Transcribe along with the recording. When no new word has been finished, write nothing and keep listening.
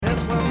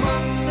if we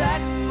must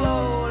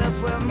explode,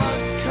 if we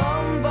must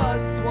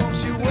combust,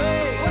 won't you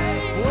wait,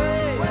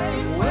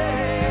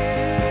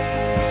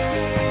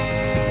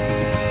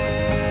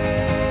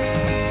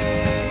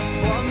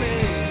 for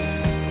me?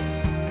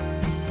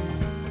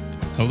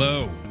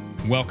 Hello,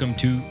 welcome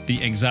to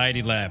the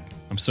Anxiety Lab.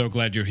 I'm so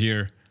glad you're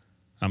here.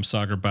 I'm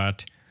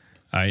Sagerbot.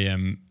 I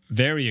am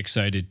very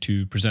excited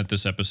to present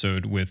this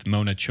episode with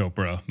Mona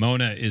Chopra.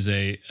 Mona is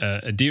a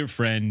dear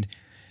friend,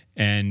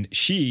 and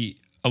she,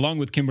 along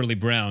with Kimberly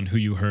Brown, who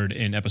you heard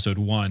in episode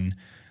 1,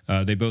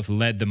 they both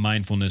led the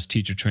mindfulness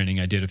teacher training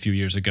I did a few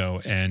years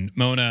ago. And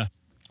Mona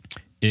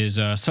is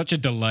such a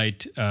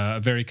delight,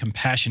 a very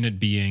compassionate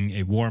being,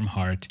 a warm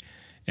heart.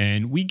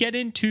 And we get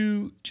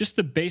into just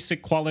the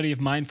basic quality of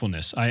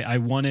mindfulness. I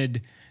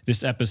wanted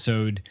this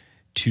episode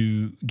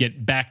to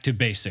get back to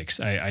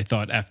basics. I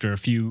thought after a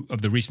few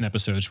of the recent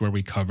episodes where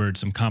we covered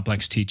some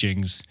complex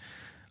teachings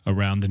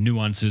around the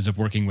nuances of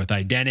working with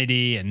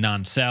identity and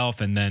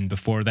non-self, and then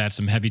before that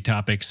some heavy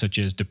topics such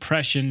as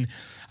depression,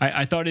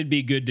 I thought it'd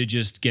be good to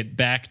just get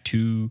back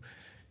to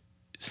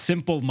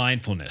simple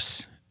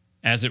mindfulness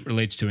as it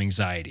relates to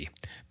anxiety,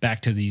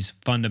 back to these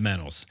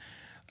fundamentals.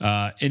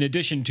 In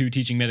addition to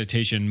teaching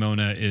meditation,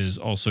 Mona is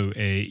also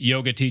a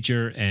yoga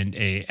teacher and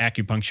a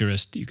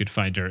acupuncturist. You could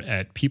find her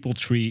at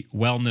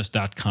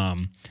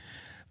peopletreewellness.com,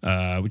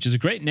 which is a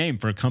great name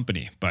for a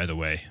company, by the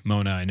way.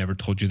 Mona, I never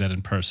told you that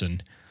in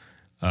person.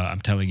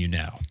 I'm telling you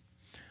now.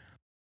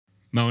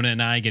 Mona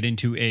and I get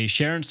into a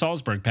Sharon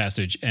Salzberg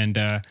passage, and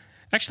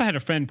actually I had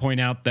a friend point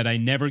out that I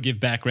never give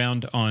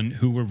background on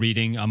who we're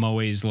reading. I'm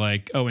always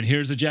like, oh, and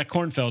here's a Jack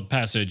Kornfield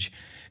passage,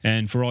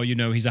 and for all you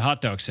know, he's a hot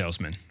dog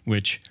salesman,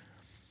 which...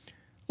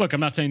 Look,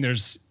 I'm not saying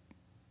there's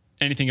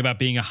anything about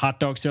being a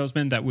hot dog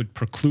salesman that would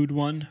preclude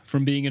one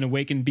from being an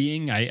awakened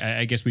being.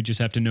 I guess we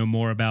just have to know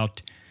more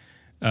about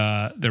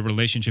their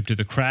relationship to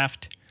the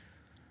craft.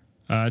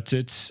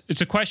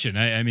 It's a question.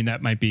 I mean,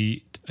 that might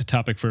be a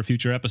topic for a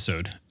future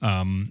episode.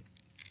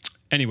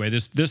 Anyway,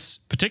 this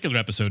particular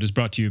episode is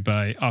brought to you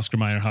by Oscar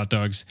Mayer Hot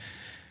Dogs.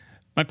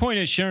 My point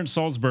is, Sharon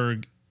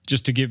Salzberg,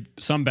 just to give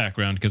some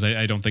background, because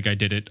I don't think I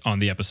did it on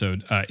the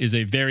episode, is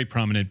a very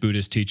prominent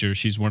Buddhist teacher.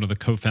 She's one of the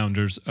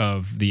co-founders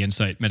of the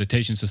Insight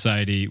Meditation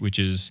Society, which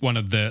is one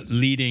of the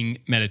leading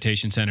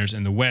meditation centers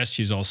in the West.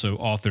 She's also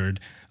authored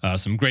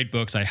some great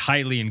books. I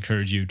highly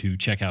encourage you to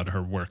check out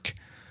her work.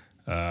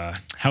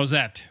 How's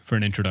that for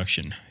an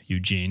introduction,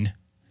 Eugene?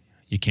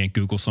 You can't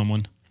Google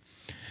someone?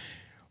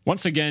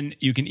 Once again,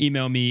 you can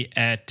email me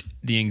at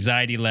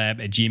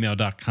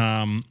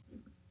theanxietylab@gmail.com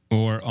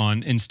or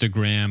on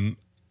Instagram,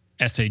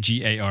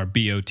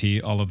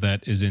 SAGARBOT. All of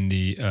that is in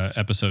the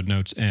episode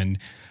notes. And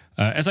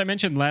as I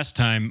mentioned last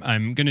time,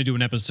 I'm going to do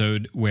an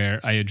episode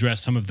where I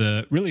address some of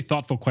the really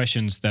thoughtful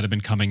questions that have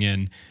been coming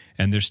in,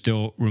 and there's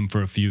still room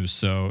for a few.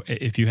 So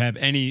if you have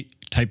any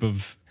type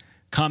of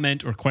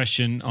comment or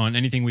question on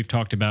anything we've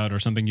talked about or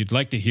something you'd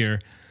like to hear,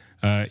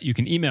 you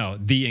can email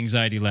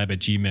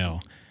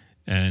theanxietylab@gmail,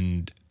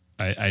 and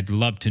I'd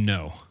love to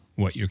know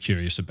what you're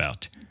curious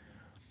about.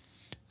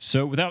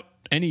 So without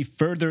any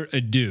further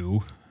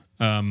ado,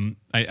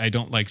 I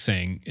don't like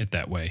saying it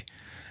that way.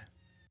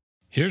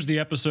 Here's the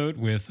episode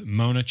with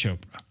Mona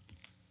Chopra.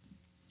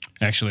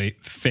 Actually,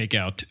 fake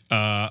out.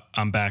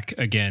 I'm back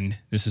again.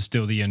 This is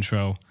still the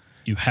intro.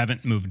 You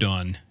haven't moved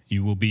on.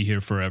 You will be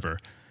here forever.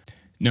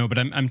 No, but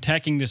I'm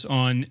tacking this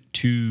on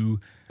to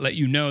let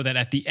you know that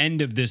at the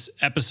end of this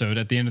episode,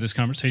 at the end of this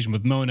conversation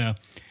with Mona,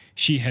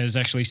 she has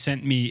actually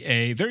sent me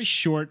a very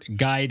short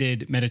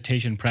guided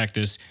meditation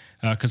practice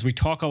because we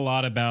talk a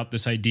lot about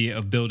this idea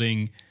of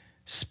building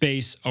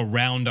space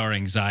around our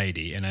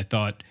anxiety. And I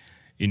thought,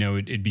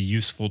 it'd be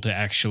useful to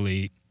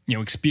actually,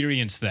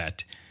 experience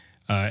that.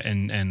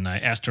 And I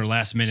asked her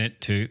last minute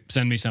to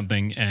send me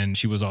something, and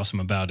she was awesome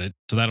about it.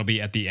 So that'll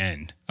be at the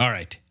end. All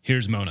right,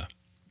 here's Mona.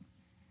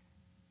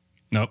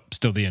 Nope,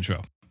 still the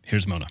intro.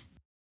 Here's Mona.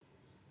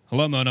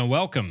 Hello, Mona.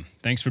 Welcome.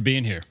 Thanks for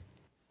being here.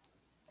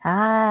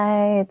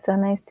 Hi, it's so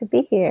nice to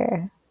be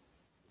here.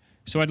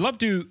 So I'd love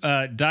to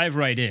dive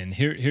right in.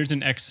 Here's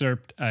an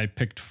excerpt I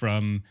picked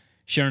from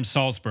Sharon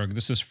Salzberg.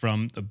 This is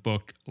from the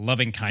book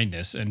Loving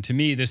Kindness. And to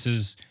me, this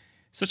is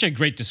such a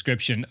great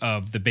description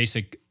of the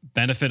basic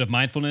benefit of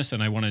mindfulness.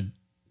 And I wanted,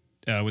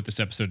 with this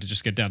episode, to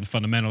just get down to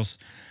fundamentals.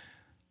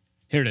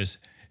 Here it is.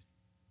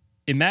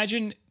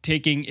 Imagine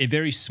taking a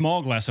very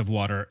small glass of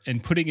water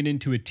and putting it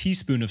into a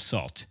teaspoon of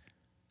salt.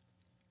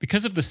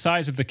 Because of the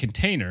size of the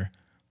container,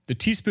 the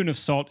teaspoon of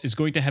salt is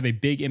going to have a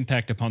big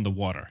impact upon the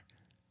water.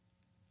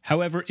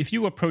 However, if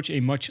you approach a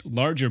much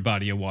larger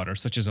body of water,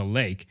 such as a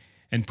lake,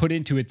 and put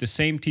into it the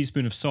same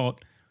teaspoon of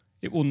salt,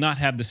 it will not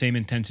have the same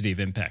intensity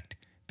of impact,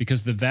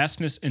 because the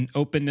vastness and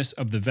openness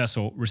of the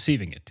vessel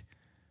receiving it.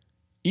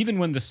 Even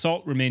when the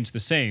salt remains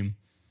the same,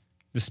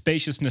 the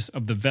spaciousness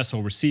of the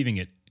vessel receiving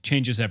it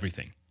changes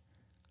everything.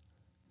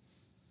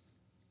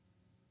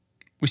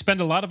 We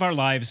spend a lot of our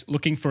lives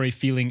looking for a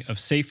feeling of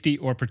safety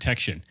or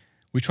protection.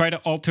 We try to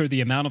alter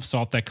the amount of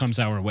salt that comes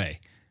our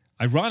way.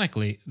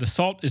 Ironically, the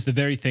salt is the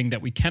very thing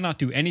that we cannot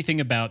do anything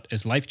about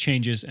as life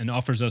changes and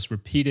offers us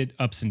repeated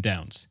ups and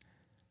downs.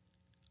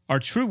 Our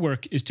true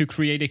work is to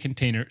create a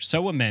container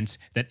so immense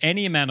that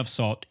any amount of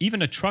salt,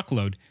 even a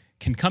truckload,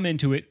 can come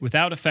into it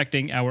without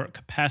affecting our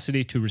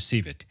capacity to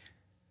receive it.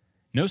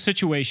 No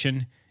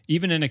situation,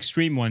 even an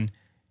extreme one,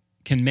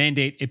 can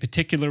mandate a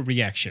particular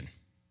reaction.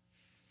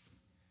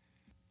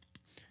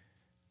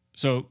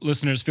 So,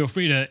 listeners, feel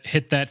free to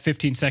hit that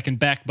 15-second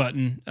back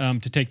button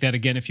to take that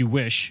again if you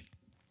wish.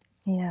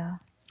 Yeah.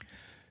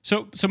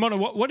 So Mona,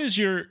 what is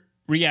your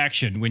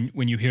reaction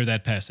when you hear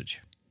that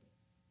passage?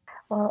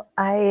 Well,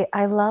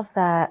 I love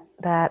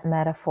that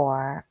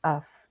metaphor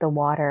of the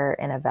water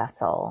in a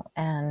vessel,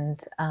 and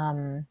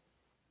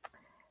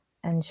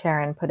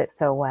Sharon put it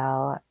so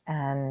well.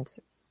 And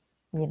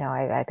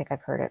I think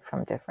I've heard it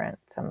from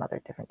some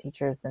other different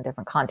teachers in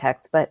different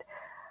contexts, but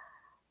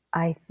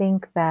I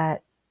think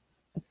that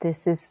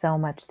this is so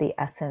much the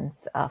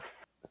essence of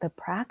the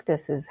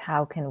practice is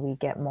how can we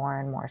get more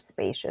and more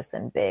spacious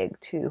and big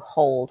to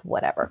hold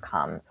whatever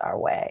comes our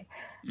way.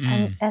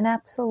 And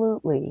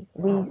absolutely,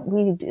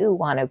 we do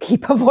want to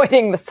keep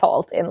avoiding the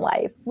salt in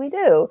life. We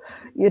do.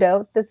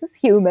 This is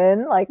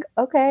human. Like,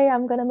 okay,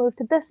 I'm going to move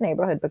to this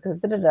neighborhood because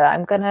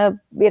I'm going to,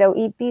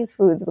 eat these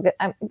foods, because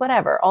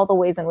whatever, all the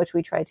ways in which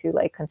we try to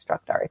like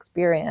construct our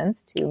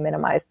experience to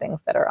minimize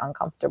things that are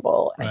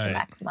uncomfortable and to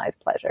maximize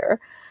pleasure.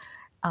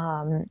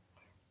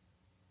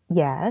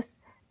 Yes.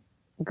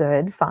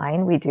 Good,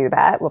 fine, we do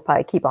that. We'll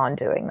probably keep on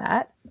doing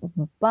that.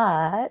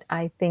 But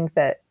I think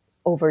that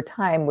over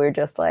time, we're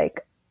just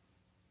like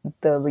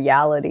the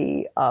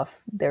reality of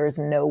there's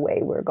no way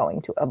we're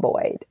going to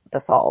avoid the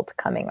salt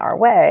coming our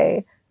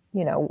way,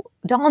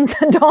 dawns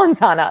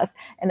on us.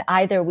 And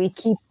either we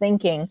keep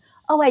thinking,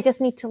 oh, I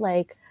just need to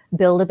like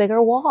build a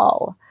bigger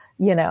wall,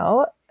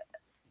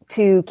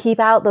 to keep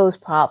out those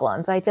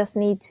problems. I just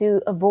need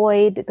to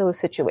avoid those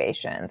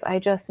situations. I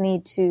just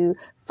need to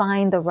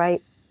find the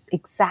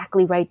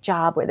exactly right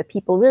job where the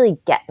people really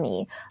get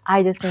me.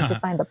 I just need to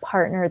find the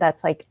partner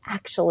that's like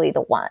actually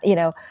the one,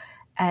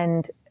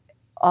 and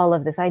all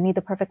of this. I need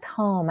the perfect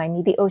home. I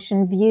need the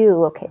ocean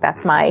view. Okay.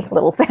 That's my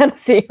little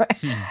fantasy.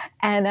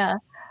 And,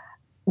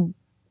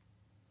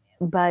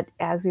 but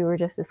as we were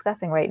just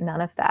discussing, right,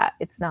 none of that,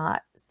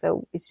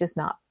 that's just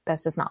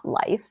not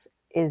life.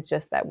 Is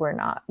just that we're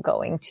not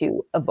going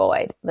to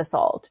avoid the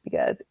salt,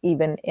 because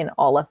even in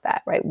all of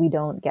that, right, we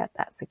don't get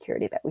that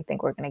security that we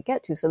think we're going to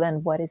get to. So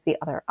then what is the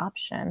other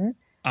option?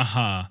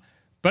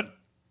 But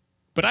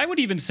I would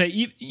even say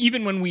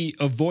even when we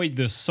avoid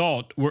the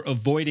salt, we're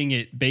avoiding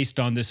it based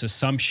on this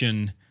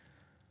assumption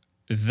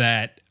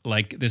that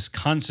like this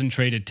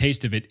concentrated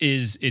taste of it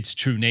is its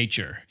true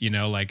nature.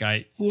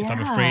 If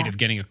I'm afraid of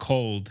getting a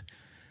cold,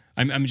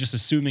 I'm just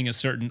assuming a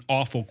certain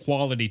awful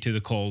quality to the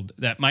cold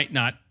that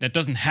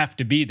doesn't have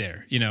to be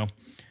there,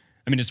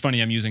 I mean, it's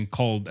funny, I'm using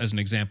cold as an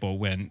example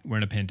when we're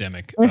in a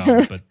pandemic,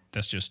 but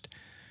that's just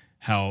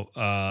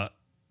how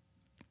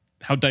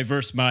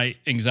diverse my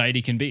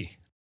anxiety can be.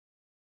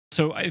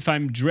 So if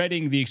I'm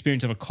dreading the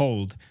experience of a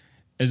cold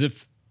as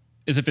if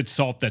it's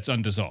salt that's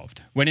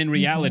undissolved, when in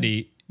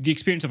reality, the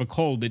experience of a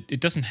cold,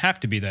 it doesn't have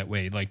to be that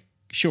way. Like,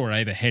 sure, I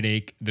have a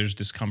headache, there's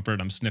discomfort,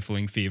 I'm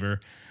sniffling, fever.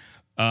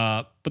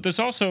 But there's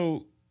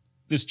also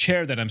this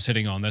chair that I'm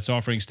sitting on that's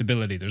offering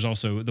stability. There's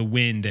also the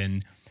wind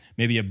and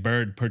maybe a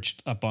bird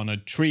perched up on a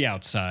tree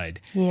outside.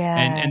 Yeah.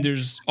 And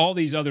there's all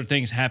these other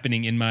things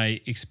happening in my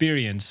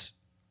experience,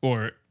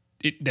 or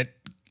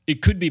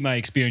it could be my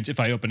experience if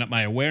I open up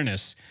my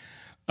awareness.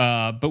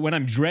 But when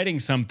I'm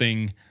dreading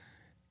something,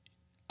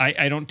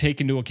 I don't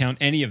take into account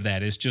any of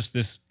that. It's just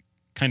this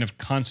kind of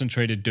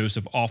concentrated dose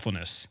of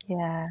awfulness.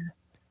 Yeah.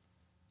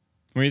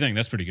 What do you think?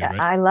 That's pretty good, right?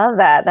 I love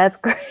that. That's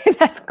great.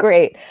 That's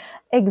great.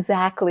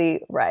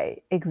 Exactly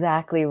right.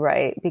 Exactly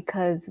right.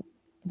 Because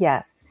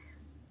yes,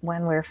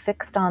 when we're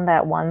fixed on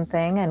that one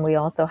thing and we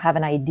also have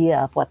an idea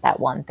of what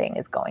that one thing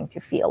is going to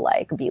feel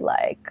like, be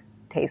like,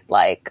 taste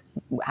like,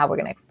 how we're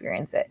going to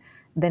experience it,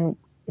 then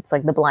it's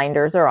like the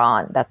blinders are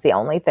on. That's the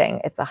only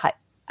thing.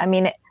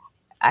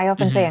 I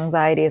often say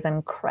anxiety is an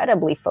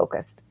incredibly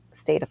focused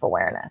state of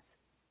awareness.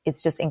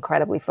 It's just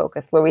incredibly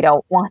focused where we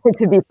don't want it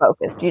to be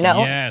focused,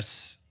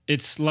 Yes.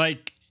 It's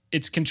like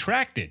it's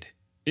contracted.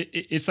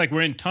 It's like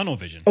we're in tunnel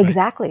vision. Right?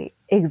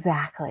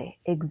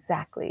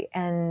 Exactly.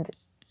 And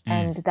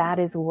that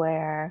is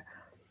where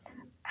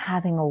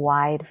having a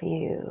wide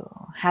view,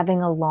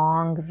 having a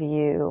long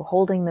view,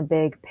 holding the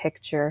big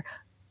picture,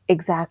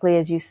 exactly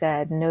as you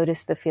said,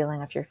 notice the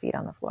feeling of your feet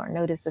on the floor,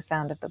 notice the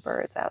sound of the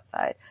birds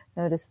outside,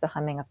 notice the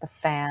humming of the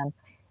fan.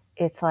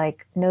 It's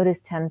like,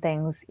 notice 10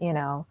 things,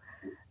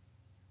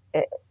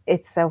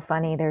 It's so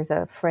funny. There's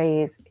a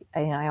phrase,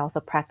 I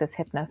also practice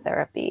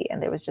hypnotherapy,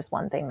 and there was just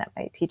one thing that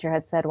my teacher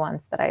had said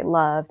once that I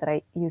love, that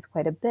I use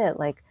quite a bit,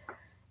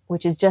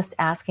 which is just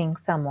asking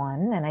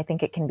someone, and I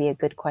think it can be a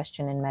good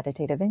question in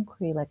meditative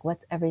inquiry, like,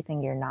 what's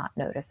everything you're not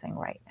noticing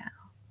right now?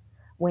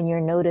 When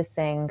you're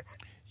noticing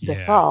the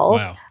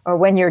salt, or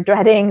when you're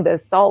dreading the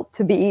salt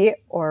to be,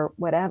 or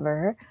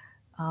whatever,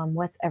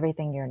 what's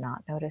everything you're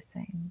not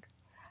noticing?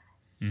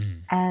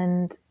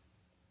 And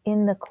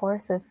in the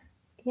course of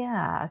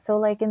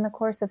in the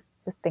course of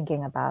just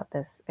thinking about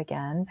this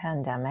again,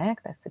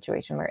 pandemic, the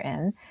situation we're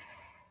in,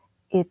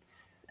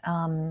 it's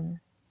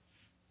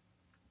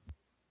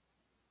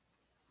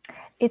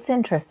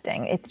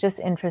interesting. It's just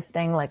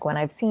interesting. Like when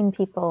I've seen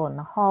people in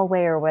the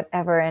hallway or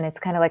whatever, and it's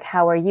kind of like,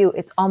 how are you?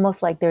 It's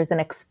almost like there's an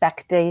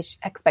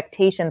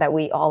expectation that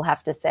we all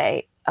have to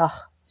say, oh,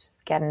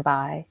 just getting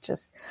by,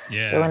 just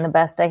doing the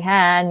best I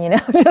can,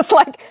 just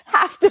like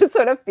have to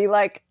sort of be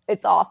like,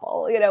 it's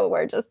awful,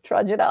 we're just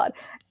trudging on.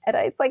 And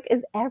it's like,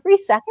 is every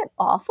second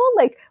awful?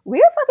 Like,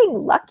 we're fucking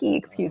lucky,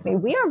 excuse me.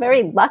 We are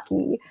very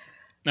lucky.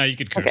 No, you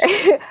could curse.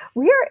 Okay.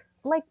 We're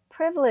like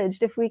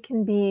privileged if we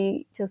can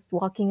be just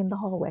walking in the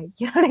hallway.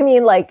 You know what I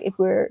mean? Like if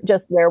we're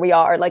just where we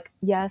are, like,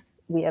 yes,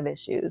 we have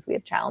issues, we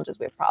have challenges,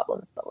 we have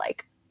problems, but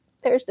like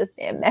there's just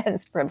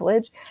immense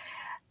privilege.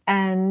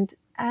 And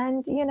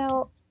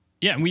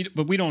yeah,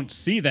 but we don't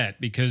see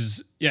that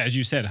because, yeah, as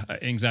you said,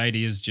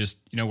 anxiety is just,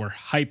 we're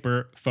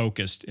hyper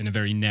focused in a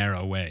very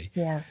narrow way.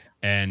 Yes.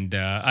 And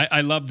I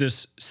love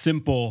this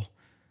simple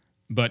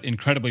but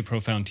incredibly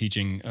profound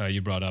teaching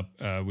you brought up,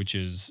 which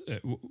is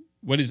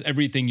what is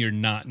everything you're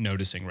not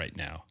noticing right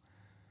now?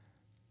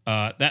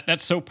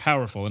 That's so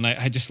powerful, and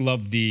I just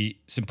love the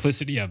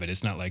simplicity of it.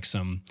 It's not like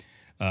some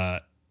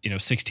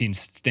 16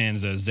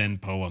 stanza Zen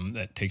poem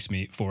that takes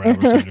me 4 hours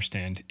to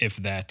understand, if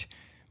that,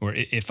 or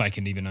if I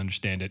can even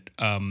understand it.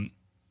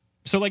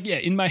 So like, yeah,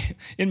 in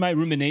my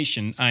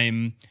rumination,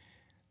 I'm,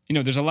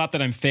 there's a lot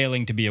that I'm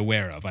failing to be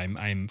aware of.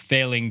 I'm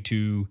failing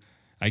to,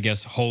 I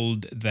guess,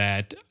 hold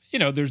that.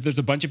 There's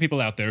a bunch of people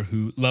out there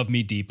who love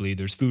me deeply.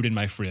 There's food in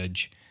my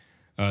fridge.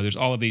 There's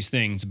all of these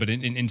things, but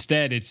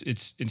instead, it's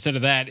instead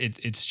of that,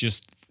 it's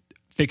just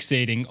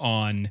fixating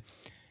on,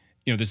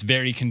 this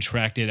very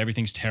contracted.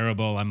 Everything's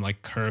terrible. I'm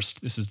like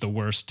cursed. This is the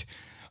worst.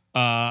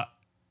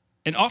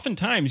 And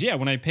oftentimes, yeah,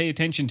 when I pay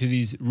attention to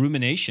these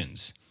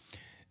ruminations,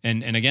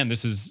 and again,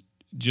 this is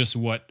just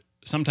what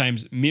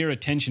sometimes mere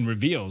attention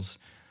reveals.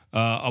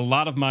 A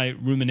lot of my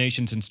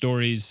ruminations and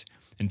stories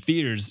and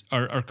fears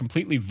are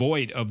completely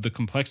void of the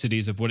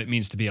complexities of what it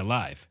means to be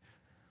alive.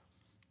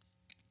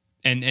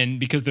 And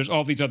because there's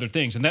all these other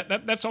things. And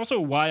that's also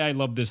why I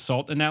love this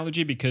salt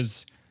analogy,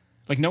 because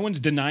like no one's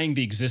denying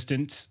the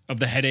existence of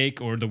the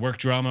headache or the work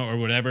drama or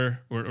whatever,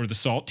 or the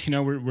salt.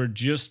 We're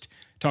just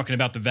talking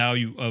about the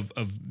value of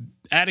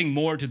adding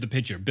more to the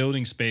picture,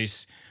 building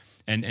space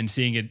and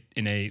seeing it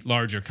in a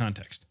larger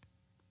context.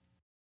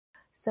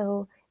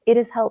 So it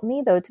has helped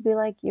me though to be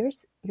like, your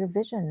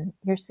vision,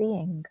 you're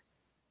seeing,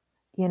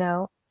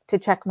 to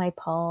check my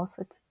pulse.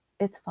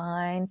 It's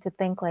fine to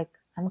think like,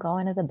 I'm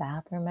going to the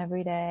bathroom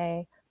every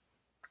day.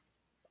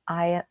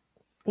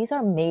 These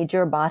are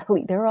major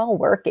bodily, they're all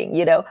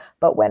working,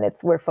 but when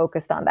we're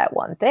focused on that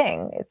one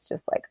thing, it's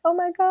just like, oh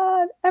my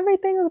God,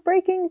 everything is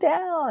breaking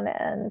down.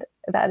 And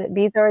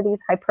these are these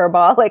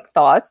hyperbolic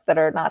thoughts that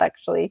are not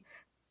actually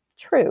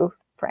true,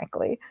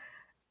 frankly.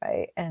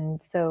 Right.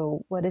 And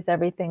so what is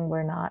everything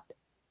we're not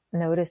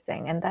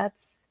noticing? And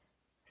that's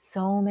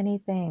so many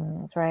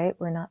things, right?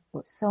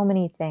 So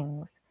many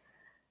things.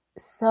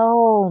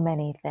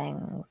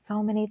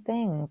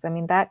 I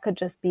mean, that could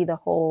just be the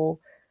whole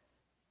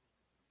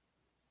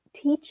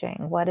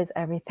teaching. What is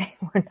everything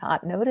we're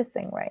not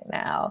noticing right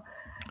now?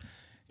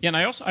 Yeah, and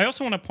I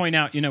also want to point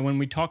out, when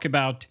we talk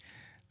about,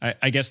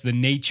 I guess, the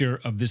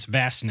nature of this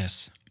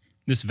vastness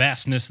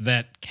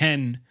that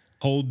can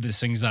hold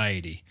this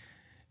anxiety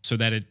so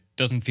that it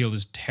doesn't feel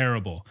as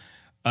terrible.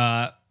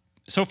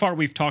 So far,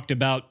 we've talked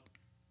about,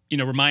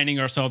 reminding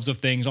ourselves of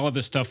things. All of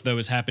this stuff, though,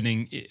 is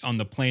happening on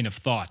the plane of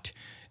thought.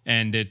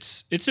 And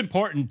it's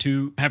important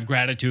to have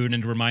gratitude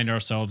and to remind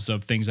ourselves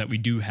of things that we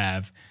do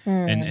have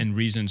and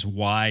reasons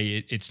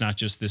why it's not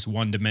just this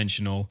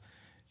one-dimensional,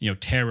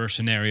 terror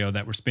scenario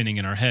that we're spinning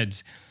in our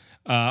heads.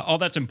 All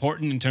that's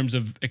important in terms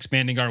of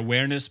expanding our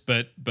awareness,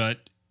 but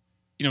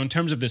in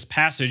terms of this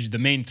passage, the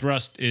main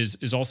thrust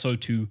is also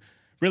to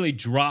really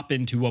drop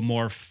into a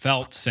more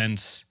felt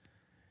sense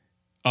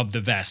of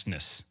the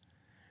vastness.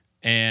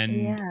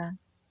 And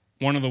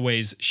one of the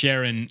ways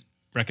Sharon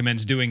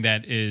recommends doing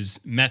that is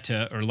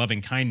metta, or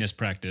loving kindness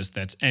practice.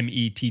 That's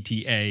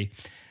METTA.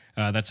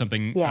 That's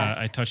something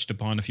I touched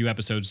upon a few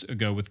episodes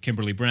ago with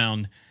Kimberly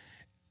Brown.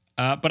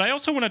 But I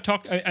also want to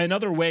talk,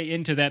 another way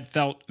into that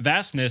felt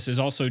vastness is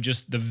also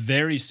just the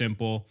very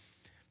simple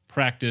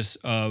practice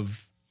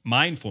of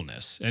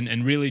mindfulness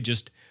and really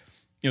just,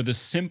 the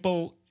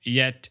simple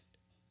yet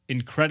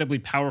incredibly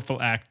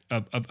powerful act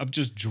of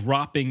just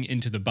dropping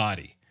into the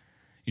body.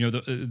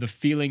 The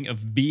feeling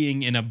of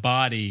being in a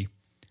body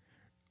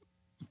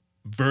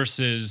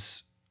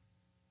versus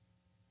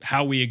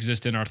how we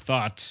exist in our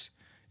thoughts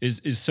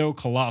is so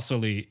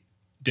colossally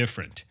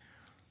different.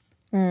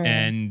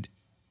 And,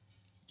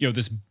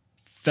 this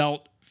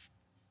felt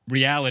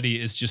reality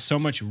is just so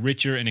much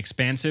richer and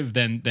expansive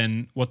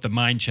than what the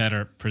mind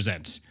chatter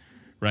presents,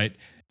 right?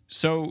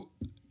 So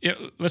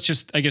let's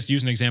just, I guess,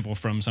 use an example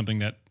from something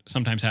that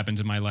sometimes happens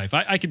in my life.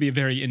 I could be a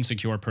very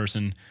insecure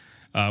person.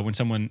 When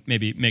someone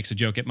maybe makes a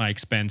joke at my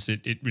expense,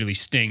 it really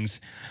stings.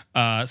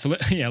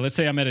 Let's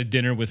say I'm at a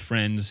dinner with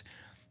friends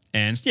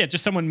And yeah,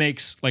 just someone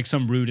makes like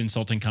some rude,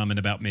 insulting comment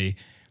about me.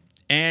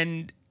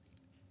 And,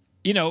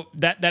 you know,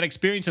 that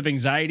experience of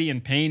anxiety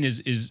and pain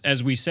is,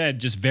 as we said,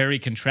 just very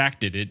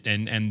contracted.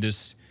 And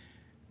this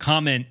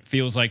comment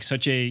feels like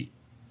such a,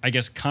 I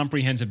guess,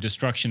 comprehensive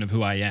destruction of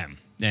who I am.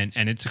 And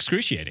it's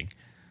excruciating.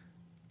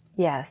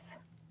 Yes.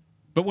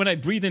 But when I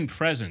breathe in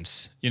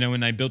presence, you know,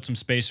 and I build some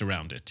space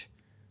around it,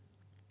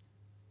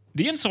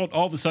 the insult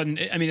all of a sudden,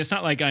 I mean, it's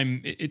not like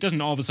it doesn't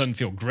all of a sudden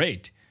feel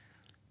great,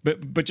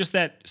 but just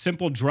that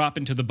simple drop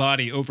into the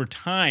body over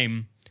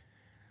time,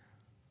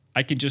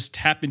 I can just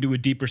tap into a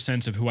deeper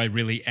sense of who I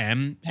really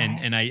am.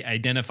 And I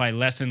identify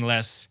less and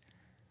less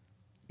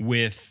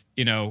with,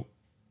 you know,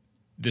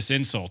 this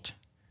insult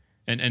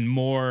and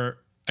more,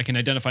 I can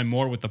identify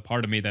more with the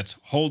part of me that's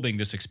holding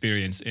this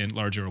experience in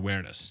larger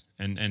awareness.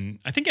 And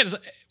I think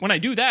when I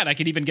do that, I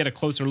could even get a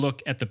closer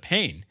look at the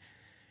pain.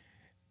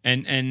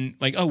 And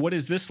like, oh, what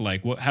is this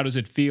like? How does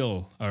it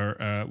feel?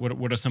 Or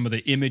what are some of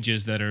the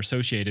images that are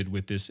associated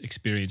with this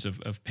experience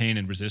of pain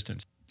and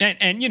resistance?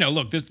 And you know,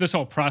 look, this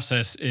whole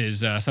process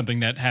is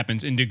something that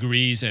happens in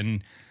degrees.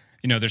 And,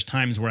 you know, there's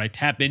times where I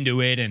tap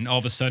into it and all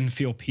of a sudden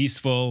feel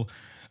peaceful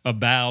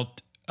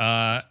about,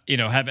 you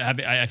know,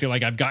 I feel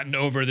like I've gotten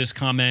over this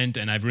comment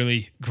and I've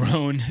really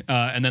grown.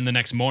 And then the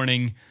next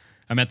morning,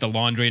 I'm at the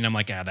laundry and I'm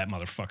like, that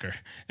motherfucker.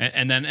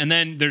 And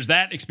then there's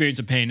that experience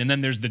of pain. And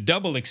then there's the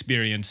double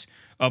experience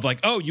of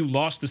like, oh, you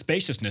lost the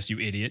spaciousness, you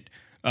idiot.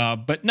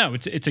 But no,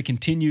 it's a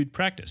continued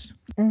practice.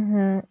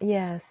 Mm-hmm.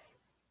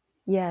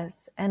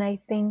 Yes. And I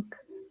think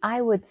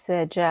I would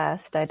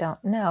suggest, I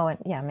don't know, and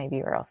yeah, maybe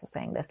you're also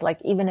saying this, like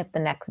even if the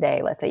next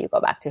day, let's say you go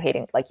back to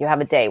hating, like you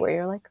have a day where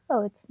you're like,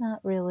 oh, it's not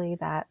really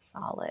that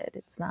solid.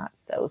 It's not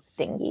so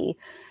stingy.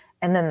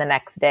 And then the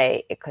next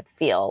day it could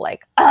feel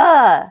like,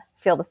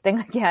 feel the sting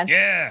again.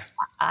 Yeah.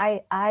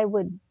 I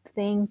would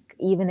think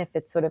even if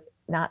it's sort of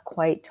not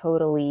quite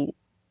totally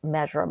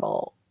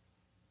measurable,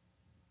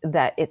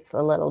 that it's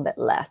a little bit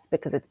less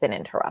because it's been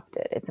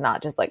interrupted. It's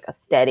not just like a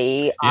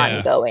steady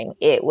ongoing,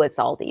 it was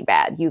salty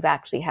bad. You've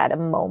actually had a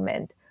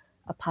moment,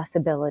 a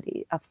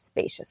possibility of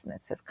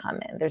spaciousness has come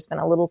in. There's been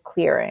a little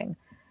clearing.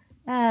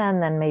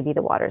 And then maybe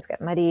the waters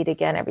get muddied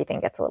again. Everything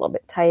gets a little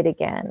bit tight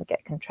again,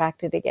 get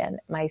contracted again.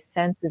 My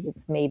sense is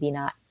it's maybe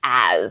not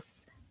as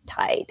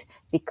tight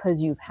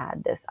because you've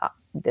had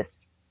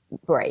this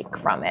break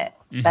from it.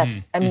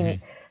 That's, I mean,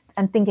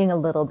 I'm thinking a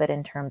little bit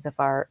in terms of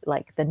our,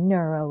 like the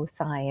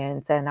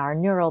neuroscience and our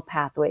neural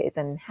pathways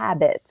and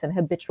habits and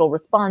habitual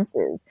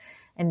responses,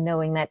 and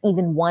knowing that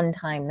even one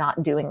time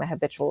not doing the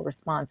habitual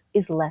response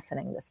is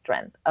lessening the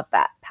strength of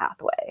that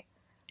pathway.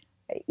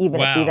 Even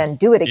if we then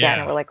do it again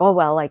and we're like, oh,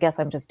 well, I guess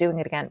I'm just doing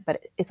it again.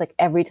 But it's like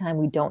every time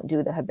we don't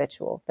do the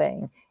habitual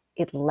thing,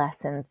 it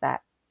lessens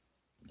that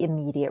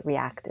immediate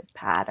reactive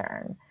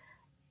pattern.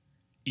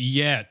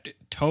 Yeah,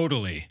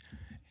 totally.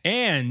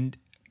 And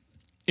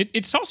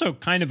it's also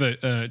kind of a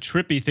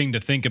trippy thing to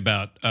think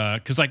about.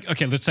 Because like,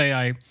 okay, let's say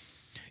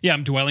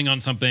I'm dwelling on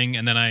something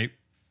and then I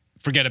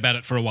forget about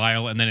it for a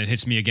while and then it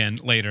hits me again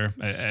later,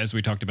 as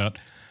we talked about.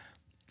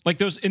 Like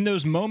in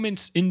those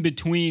moments in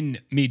between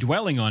me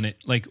dwelling on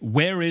it, like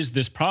where is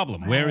this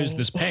problem? Right. Where is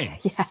this pain?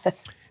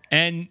 Yes.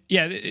 And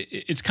yeah,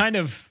 it's kind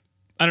of,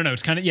 I don't know.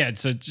 It's kind of,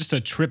 it's just a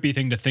trippy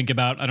thing to think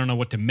about. I don't know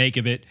what to make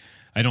of it.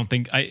 I don't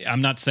think,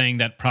 I'm not saying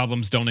that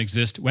problems don't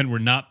exist when we're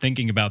not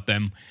thinking about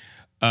them.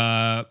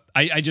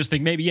 I just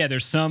think maybe,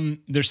 there's something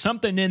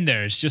in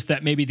there. It's just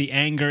that maybe the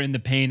anger and the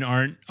pain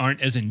aren't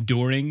as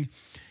enduring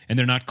and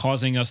they're not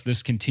causing us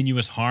this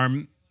continuous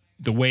harm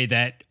the way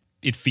that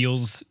it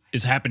feels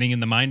is happening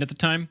in the mind at the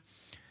time.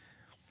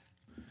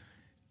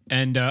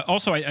 And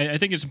also, I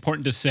think it's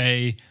important to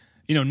say,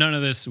 none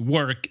of this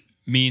work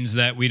means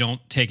that we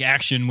don't take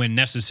action when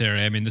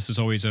necessary. I mean, this is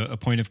always a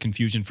point of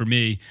confusion for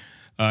me.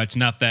 It's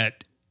not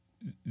that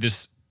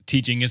this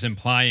teaching is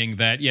implying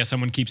that,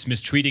 someone keeps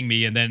mistreating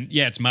me and then,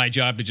 it's my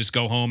job to just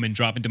go home and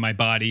drop into my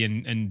body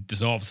and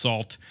dissolve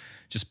salt.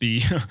 Just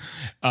be...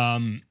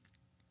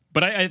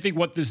 but I think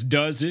what this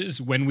does is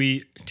when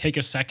we take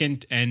a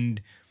second and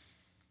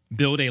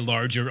build a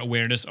larger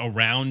awareness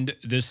around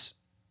this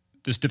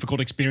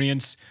difficult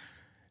experience,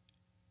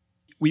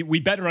 we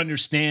better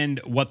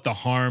understand what the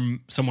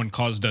harm someone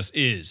caused us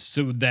is,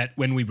 so that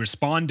when we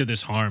respond to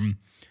this harm,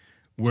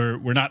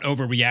 we're not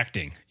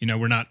overreacting.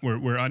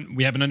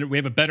 We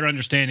have a better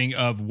understanding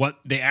of what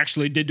they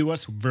actually did to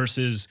us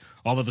versus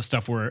all of the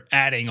stuff we're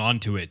adding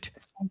onto it.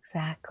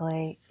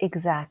 Exactly.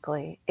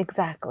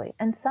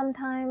 And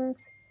sometimes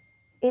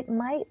it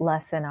might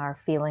lessen our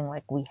feeling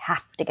like we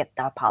have to get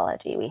the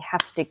apology. We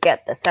have to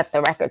set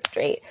the record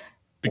straight.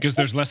 Because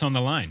there's less on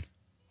the line.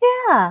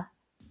 Yeah.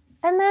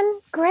 And then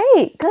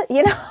great. Good,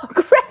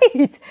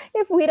 great.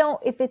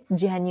 If it's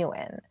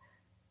genuine,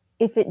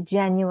 if it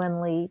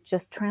genuinely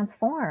just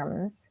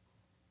transforms,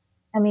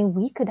 I mean,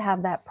 we could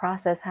have that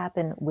process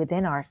happen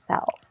within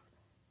ourselves.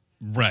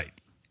 Right.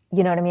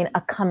 You know what I mean? A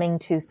coming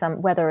to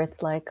whether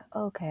it's like,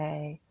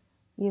 okay,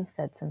 you've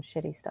said some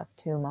shitty stuff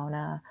too,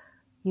 Mona.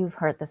 You've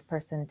hurt this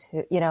person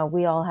too.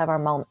 We all have our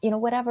moment,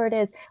 whatever it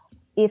is.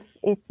 If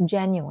it's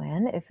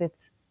genuine, if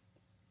it's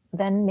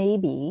then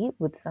maybe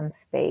with some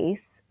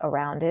space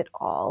around it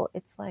all,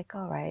 it's like,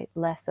 all right,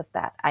 less of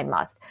that. I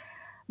must.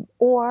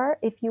 Or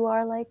if you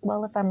are like,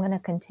 well, if I'm going to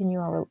continue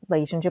a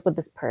relationship with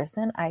this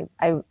person,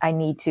 I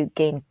need to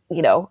gain,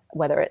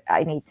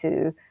 I need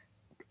to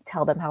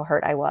tell them how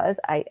hurt I was.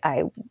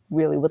 I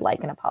really would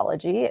like an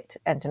apology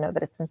and to know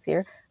that it's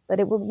sincere, but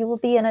you will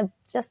be in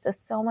just a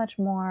so much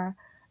more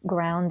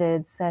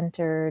grounded,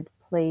 centered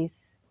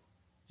place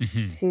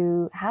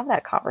to have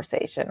that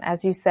conversation.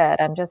 As you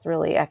said, I'm just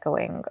really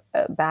echoing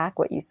back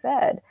what you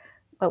said.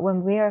 But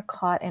when we are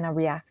caught in a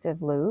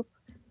reactive loop,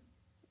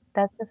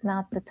 that's just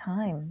not the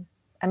time.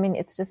 I mean,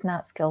 it's just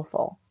not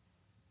skillful.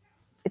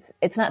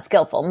 It's not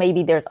skillful.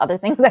 Maybe there's other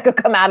things that could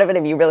come out of it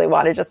if you really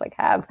want to just like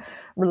have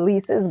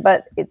releases,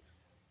 but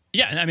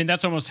Yeah, I mean,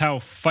 that's almost how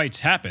fights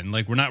happen.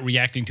 Like, we're not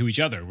reacting to each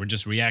other. We're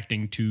just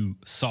reacting to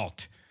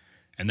salt.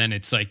 And then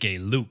it's like a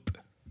loop.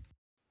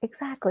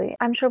 Exactly.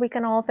 I'm sure we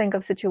can all think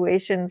of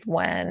situations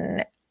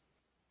when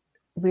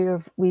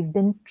we've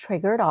been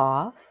triggered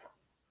off,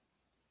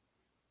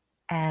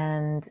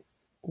 and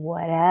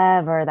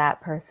whatever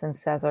that person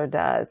says or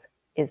does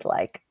is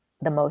like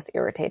the most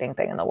irritating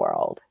thing in the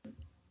world.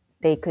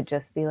 They could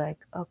just be like,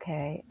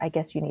 okay, I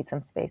guess you need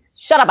some space.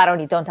 Shut up.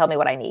 Don't tell me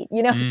what I need.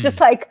 It's just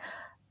like,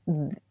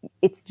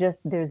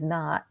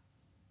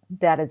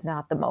 that is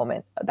not the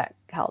moment that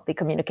healthy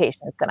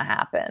communication is going to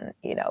happen,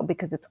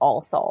 because it's all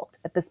salt.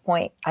 At this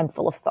point, I'm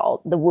full of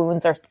salt.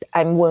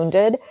 I'm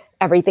wounded.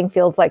 Everything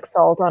feels like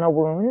salt on a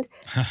wound.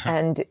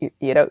 And,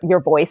 your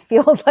voice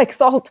feels like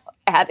salt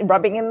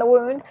rubbing in the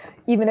wound,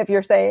 even if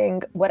you're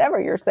saying whatever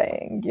you're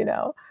saying,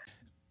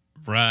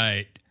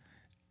 Right.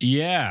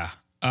 Yeah.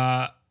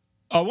 I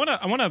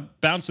want to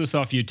bounce this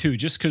off you too,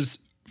 just because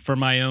for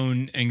my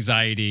own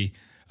anxiety,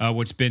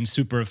 what's been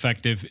super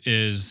effective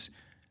is,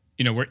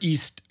 where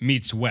East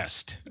meets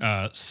West.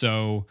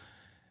 So,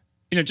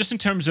 just in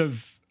terms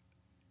of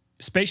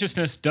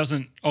spaciousness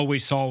doesn't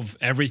always solve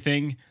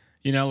everything.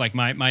 Like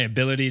my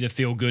ability to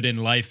feel good in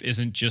life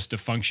isn't just a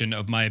function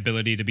of my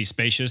ability to be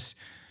spacious.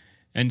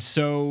 And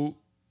so,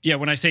 yeah,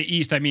 when I say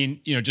East, I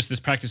mean, just this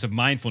practice of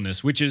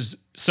mindfulness, which is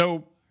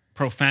so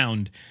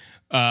profound.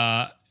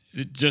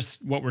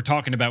 Just what we're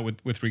talking about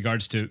with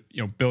regards to,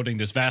 building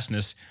this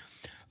vastness.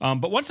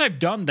 But once I've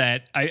done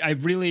that, I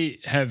really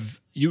have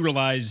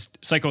utilized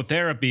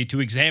psychotherapy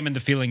to examine the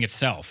feeling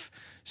itself.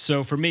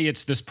 So for me,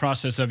 it's this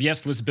process of,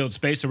 yes, let's build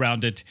space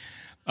around it,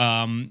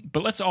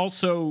 but let's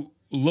also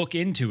look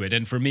into it.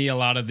 And for me, a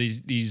lot of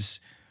these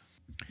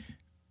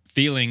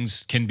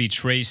feelings can be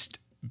traced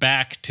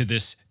back to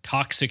this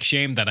toxic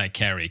shame that I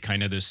carry,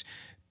 kind of this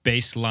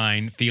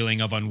baseline feeling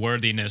of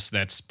unworthiness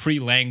that's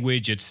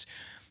pre-language.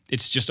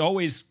 It's just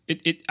always,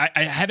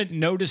 I haven't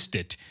noticed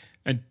it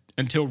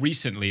until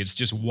recently. It's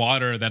just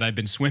water that I've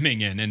been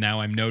swimming in, and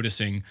now I'm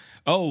noticing,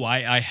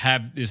 I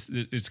have this,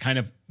 it's kind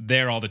of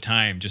there all the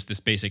time, just this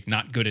basic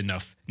not good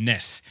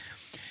enoughness.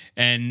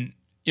 And,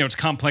 it's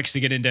complex to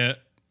get into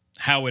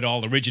how it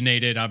all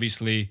originated,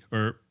 obviously,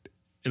 or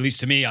at least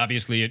to me,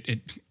 obviously,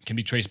 it can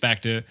be traced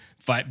back to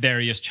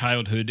various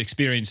childhood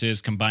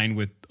experiences combined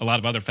with a lot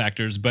of other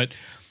factors. But,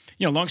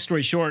 long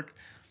story short,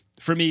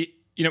 for me,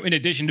 in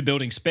addition to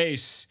building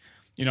space,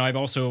 I've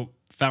also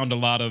found a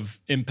lot of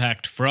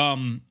impact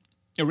from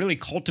really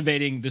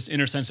cultivating this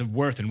inner sense of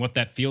worth and what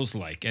that feels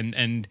like.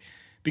 And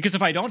because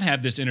if I don't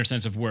have this inner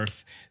sense of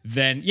worth,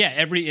 then yeah,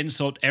 every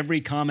insult,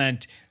 every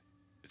comment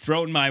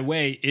thrown my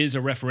way is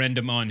a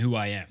referendum on who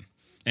I am.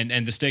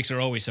 And the stakes are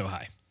always so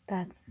high.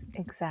 That's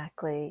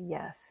exactly,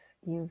 yes.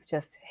 You've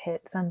just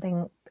hit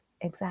something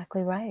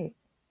exactly right.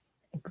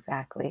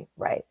 Exactly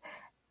right.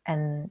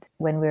 And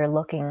when we're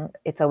looking,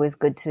 it's always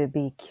good to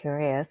be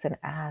curious and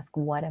ask,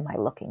 what am I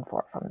looking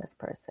for from this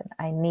person?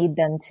 I need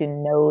them to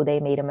know they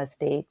made a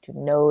mistake, to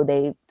know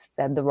they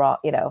said the wrong,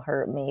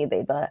 hurt me.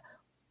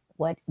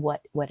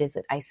 What is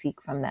it I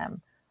seek from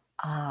them?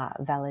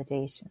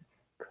 Validation.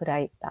 Could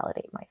I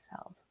validate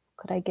myself?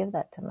 Could I give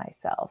that to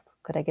myself?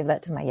 Could I give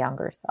that to my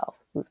younger self,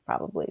 who's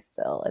probably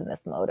still in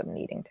this mode of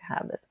needing to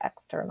have this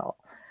external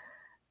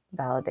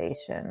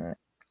validation?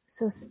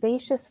 So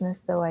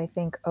spaciousness, though, I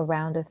think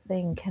around a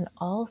thing can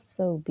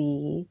also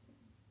be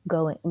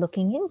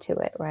looking into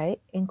it, right?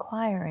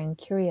 Inquiring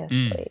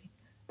curiously.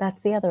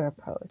 That's the other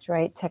approach,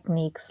 right?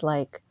 Techniques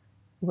like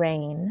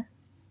rain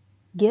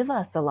give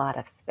us a lot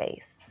of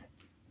space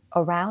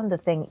around the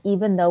thing,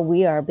 even though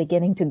we are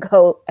beginning to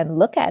go and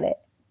look at it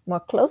more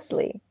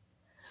closely.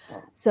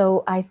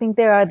 So I think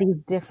there are these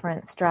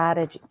different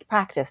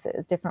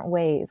practices, different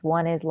ways.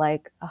 One is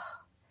like,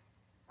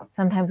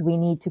 sometimes we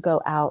need to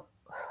go out,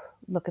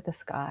 look at the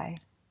sky.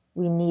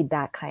 We need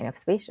that kind of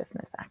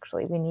spaciousness,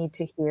 actually. We need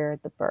to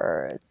hear the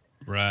birds.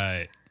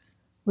 Right.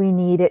 We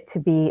need it to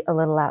be a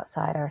little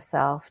outside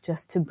ourselves,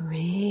 just to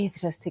breathe,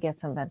 just to get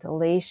some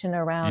ventilation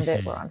around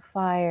it. We're on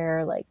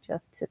fire, like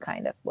just to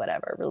kind of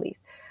release,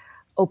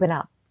 open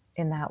up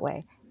in that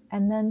way.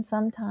 And then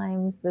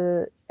sometimes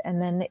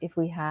if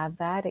we have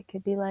that, it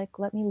could be like,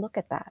 let me look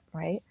at that,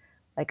 right?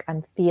 Like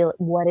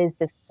what is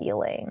this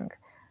feeling?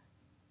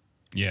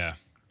 Yeah.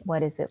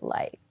 What is it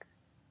like?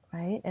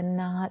 right? And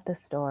not the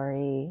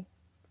story.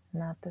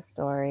 Not the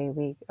story.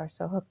 We are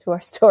so hooked to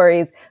our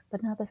stories,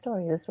 but not the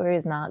story. The story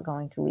is not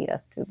going to lead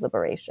us to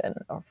liberation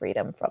or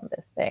freedom from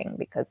this thing,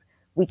 because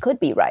we could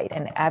be right.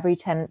 And every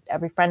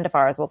friend of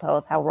ours will tell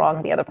us how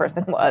wrong the other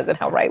person was and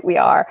how right we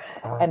are.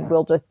 And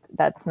will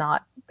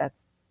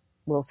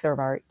serve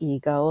our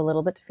ego a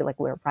little bit to feel like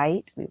we're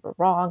right, we were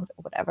wrong,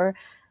 or whatever.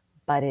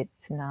 But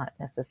it's not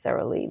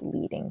necessarily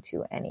leading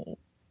to any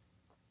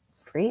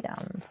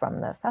freedom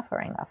from the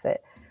suffering of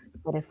it.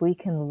 But if we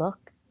can look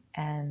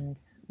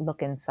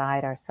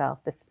inside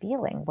ourselves, this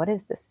feeling, what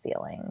is this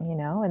feeling,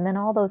 and then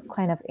all those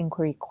kind of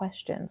inquiry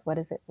questions, what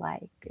is it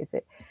like?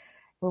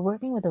 We're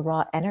working with the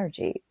raw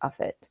energy of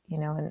it,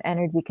 and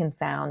energy can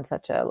sound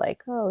such a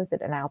like, oh, is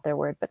it an out there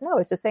word? But no,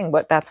 it's just saying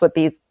that's what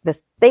these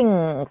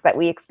things that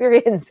we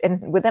experience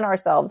within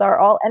ourselves are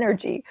all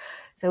energy.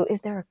 So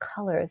is there a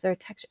color? Is there a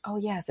texture? Oh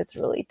yes, it's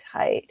really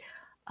tight.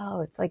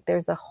 Oh, it's like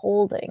there's a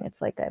holding.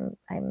 It's like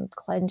I'm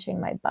clenching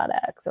my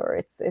buttocks, or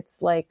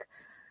it's like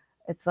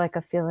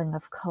a feeling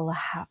of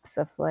collapse,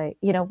 of like,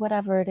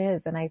 whatever it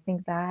is. And I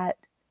think that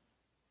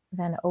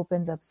then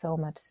opens up so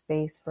much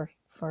space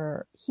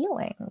for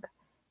healing,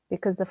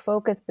 because the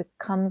focus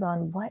becomes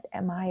on what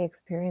am I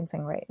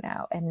experiencing right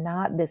now, and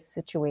not this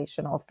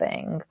situational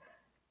thing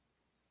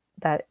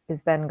that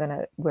is then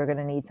we're going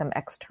to need some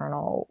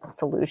external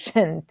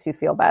solution to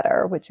feel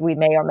better, which we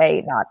may or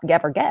may not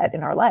ever get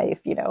in our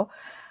life,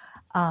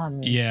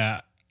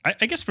 Yeah.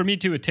 I guess for me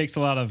too, it takes a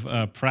lot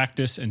of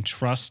practice and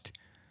trust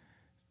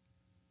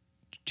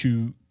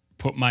to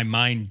put my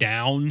mind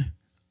down.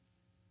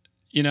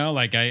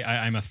 Like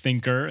I'm a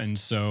thinker, and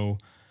so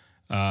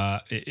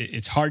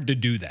it's hard to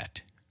do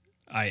that.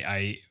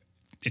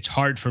 It's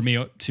hard for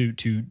me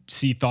to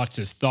see thoughts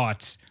as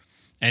thoughts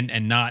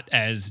and not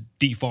as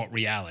default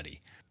reality.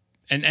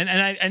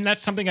 And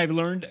that's something I've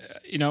learned,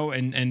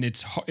 and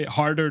it's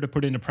harder to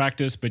put into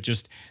practice, but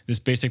just this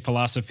basic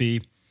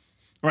philosophy,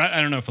 or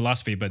I don't know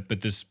philosophy,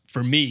 but this,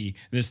 for me,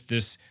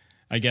 this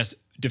I guess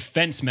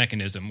defense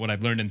mechanism, what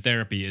I've learned in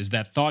therapy, is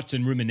that thoughts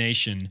and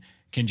rumination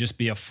can just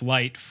be a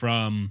flight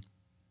from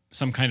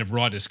some kind of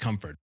raw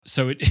discomfort.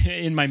 So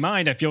in my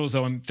mind, I feel as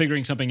though I'm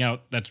figuring something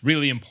out that's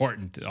really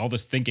important. All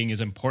this thinking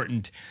is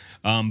important,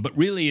 but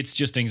really it's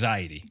just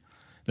anxiety.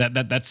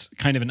 That's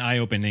kind of an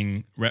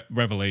eye-opening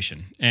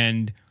revelation.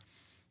 And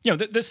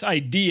this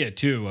idea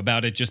too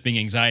about it just being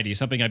anxiety is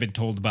something I've been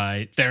told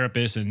by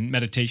therapists and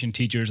meditation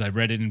teachers. I've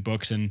read it in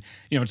books, and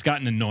it's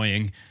gotten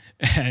annoying.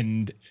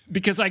 And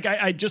because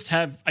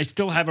I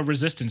still have a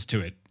resistance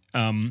to it.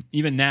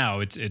 Even now,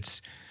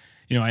 it's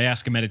I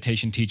ask a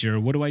meditation teacher,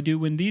 what do I do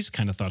when these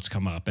kind of thoughts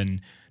come up? And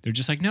they're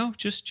just like, no,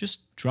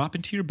 just drop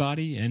into your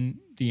body and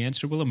the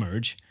answer will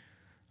emerge.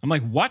 I'm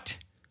like, what?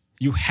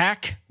 You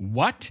hack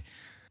what?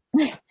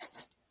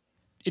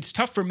 It's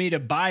tough for me to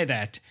buy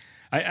that.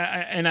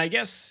 And I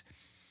guess,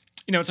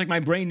 it's like my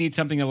brain needs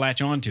something to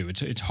latch onto.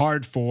 It's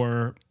hard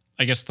for,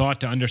 I guess, thought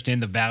to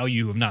understand the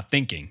value of not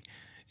thinking.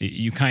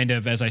 You kind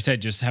of, as I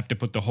said, just have to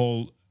put the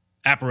whole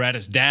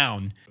apparatus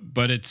down,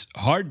 but it's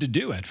hard to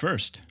do at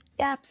first.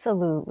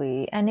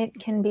 Absolutely. And it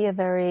can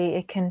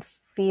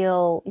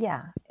feel,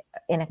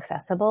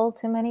 inaccessible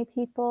to many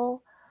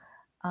people.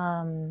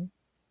 And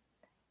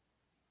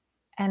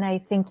I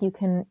think you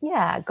can,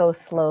 go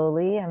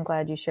slowly. I'm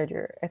glad you shared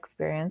your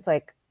experience,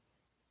 like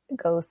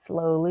go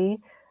slowly.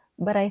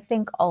 But I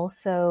think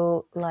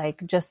also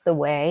like just the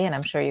way, and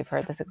I'm sure you've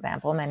heard this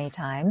example many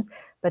times,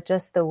 but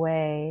just the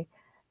way,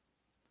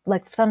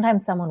 like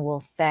sometimes someone will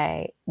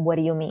say, what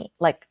do you mean?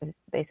 Like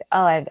they say,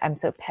 oh, I'm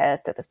so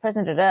pissed at this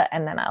person.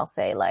 And then I'll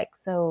say like,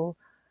 so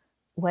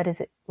what is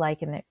it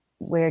like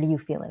where do you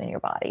feel it in your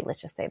body?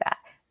 Let's just say that.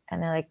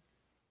 And they're like,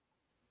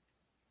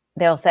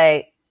 they'll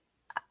say,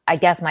 I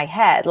guess my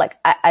head, like,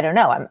 I don't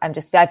know.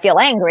 I feel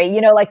angry,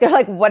 like they're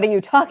like, what are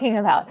you talking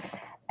about?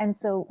 And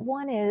so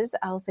one is,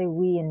 I'll say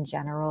we in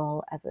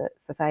general as a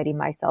society,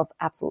 myself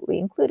absolutely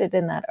included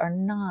in that, are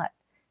not,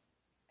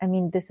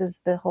 this is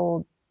the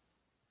whole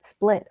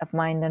split of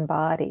mind and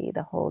body,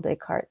 the whole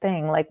Descartes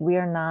thing. Like we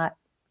don't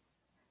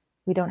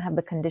have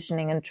the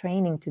conditioning and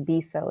training to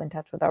be so in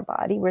touch with our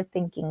body. We're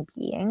thinking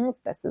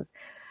beings. This is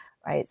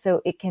right.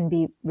 So it can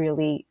be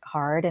really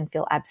hard and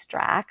feel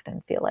abstract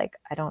and feel like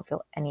I don't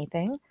feel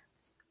anything,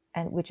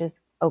 and which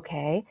is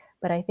okay.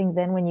 But I think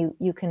then when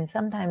you can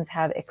sometimes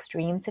have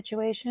extreme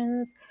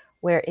situations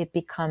where it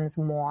becomes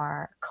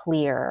more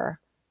clear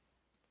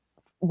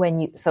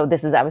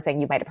I was saying,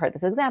 you might have heard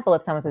this example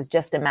of someone says,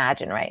 just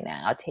imagine right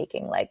now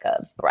taking like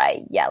a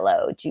bright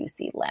yellow,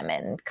 juicy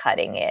lemon,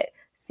 cutting it,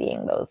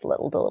 seeing the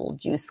little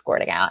juice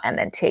squirting out, and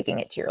then taking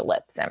it to your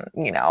lips and,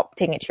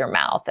 taking it to your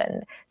mouth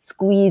and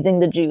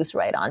squeezing the juice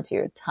right onto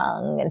your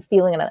tongue and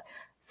feeling it.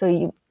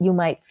 So you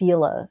might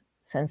feel a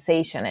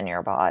sensation in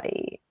your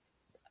body.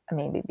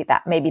 Maybe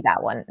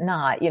that one,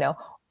 not,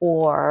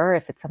 or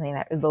if it's something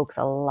that evokes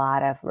a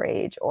lot of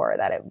rage, or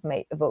that it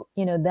may evoke,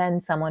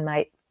 then someone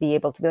might be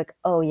able to be like,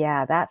 oh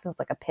yeah, that feels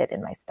like a pit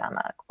in my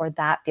stomach, or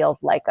that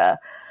feels like a,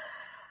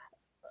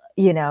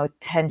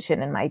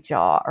 tension in my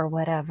jaw or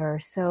whatever.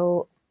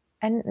 So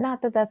and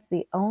not that that's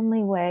the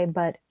only way,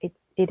 but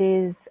it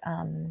is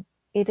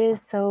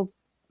so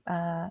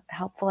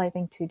helpful, I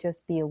think, to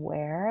just be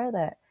aware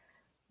that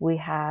we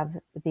have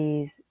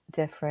these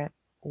different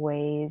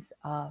ways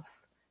of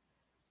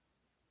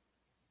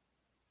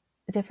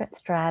different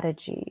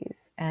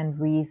strategies and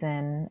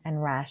reason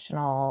and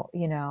rational.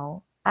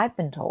 I've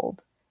been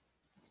told,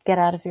 get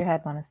out of your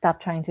head, Mona. Stop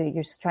trying to,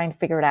 you're trying to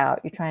figure it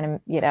out. You're trying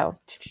to,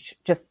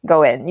 just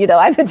go in.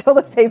 I've been told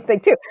the same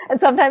thing too. And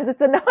sometimes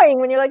it's annoying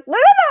when you're like,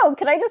 no.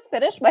 Can I just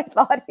finish my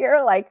thought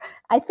here? Like,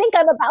 I think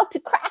I'm about to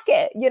crack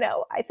it.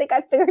 I think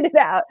I figured it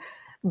out.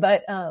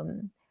 But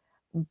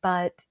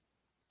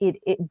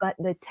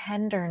the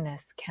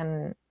tenderness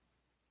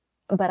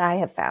but I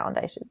have found,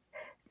 I should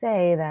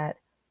say, that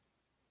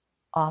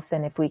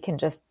often if we can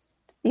just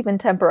even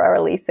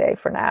temporarily say,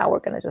 for now, we're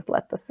going to just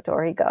let the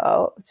story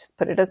go, just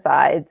put it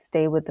aside,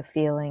 stay with the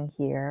feeling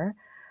here,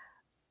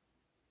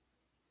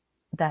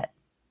 that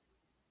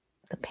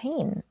the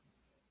pain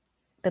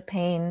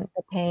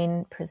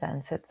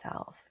presents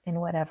itself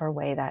in whatever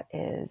way that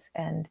is.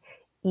 And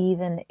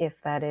even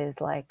if that is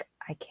like,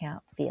 I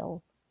don't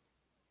feel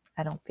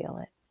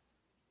it.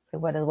 So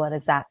what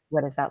is that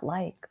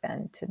like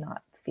then, to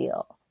not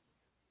feel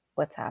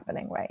what's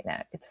happening right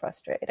now? It's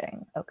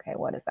frustrating. Okay,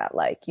 what is that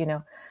like?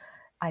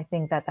 I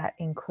think that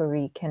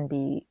inquiry can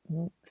be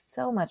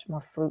so much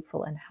more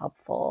fruitful and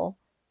helpful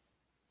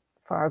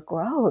for our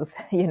growth,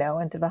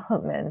 and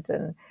development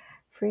and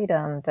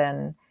freedom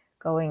than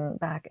going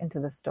back into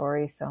the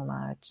story so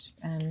much.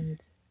 And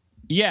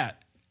yeah.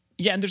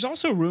 And there's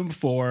also room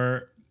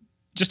for,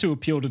 just to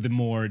appeal to the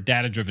more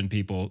data-driven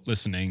people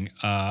listening,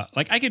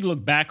 like I could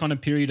look back on a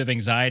period of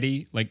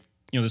anxiety, like,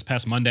 this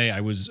past Monday,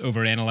 I was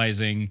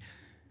overanalyzing.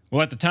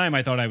 Well, at the time,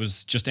 I thought I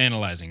was just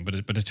analyzing, but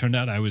it turned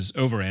out I was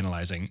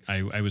overanalyzing.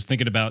 I was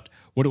thinking about,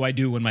 what do I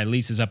do when my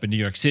lease is up in New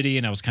York City?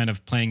 And I was kind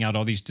of playing out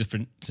all these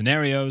different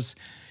scenarios.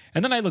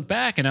 And then I look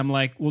back and I'm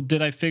like, well,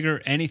 did I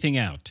figure anything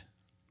out?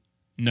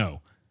 No.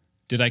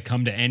 Did I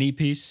come to any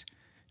peace?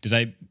 Did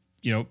I,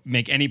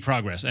 make any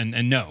progress?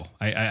 And no,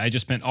 I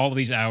just spent all of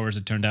these hours,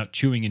 it turned out,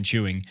 chewing and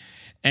chewing.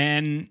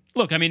 And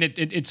look, I mean,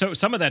 it's so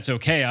some of that's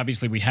okay.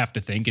 Obviously, we have to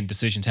think and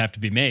decisions have to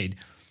be made.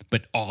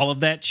 But all of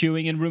that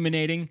chewing and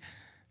ruminating,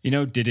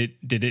 did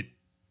it,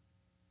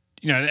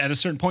 at a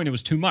certain point, it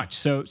was too much.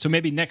 So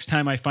maybe next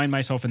time I find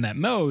myself in that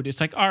mode, it's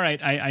like, all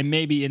right, I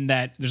may be in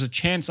that. There's a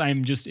chance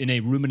I'm just in a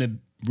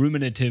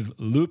ruminative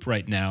loop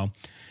right now.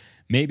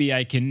 Maybe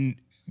I can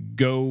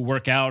go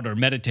work out or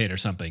meditate or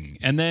something.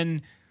 And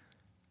then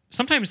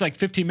sometimes like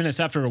 15 minutes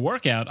after a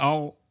workout,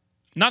 I'll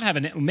not have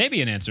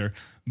maybe an answer,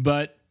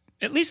 but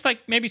at least like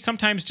maybe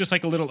sometimes just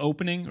like a little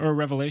opening or a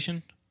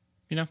revelation,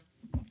 Yeah.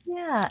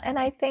 And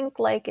I think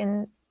we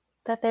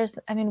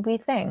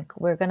think,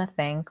 we're going to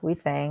think, we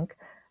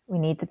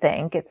need to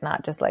think. It's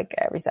not just like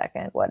every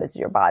second, what is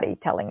your body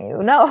telling you?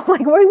 No,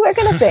 like we're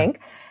going to think.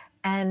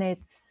 And it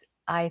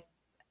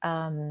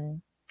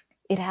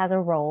has a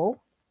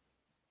role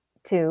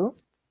too.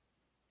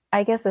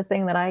 I guess the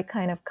thing that I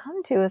kind of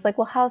come to is like,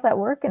 well, how's that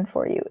working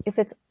for you? If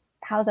it's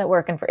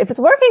working for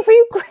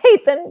you,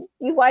 great. Then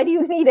why do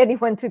you need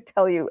anyone to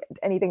tell you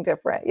anything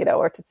different,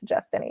 or to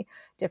suggest any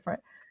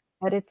different?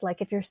 But it's like,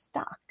 if you're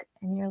stuck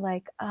and you're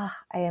like, I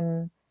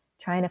am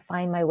trying to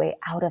find my way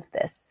out of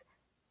this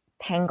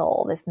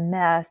tangle, this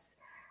mess,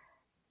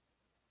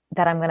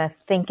 that I'm going to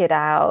think it,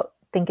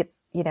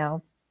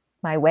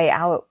 my way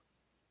out.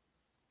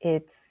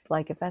 It's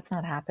like, if that's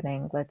not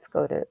happening, let's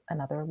go to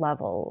another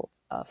level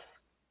of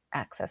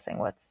accessing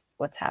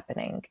what's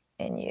happening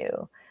in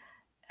you.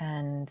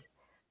 And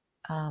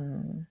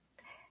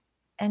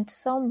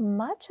so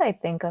much, I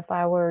think, if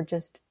I were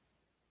just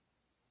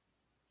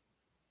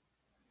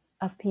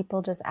of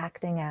people just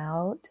acting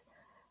out,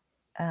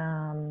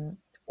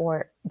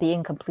 or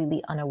being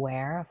completely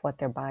unaware of what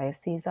their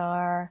biases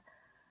are,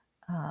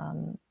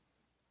 or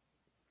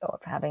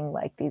having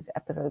like these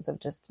episodes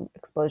of just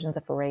explosions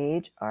of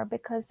rage, are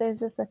because there's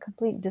just a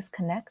complete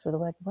disconnect with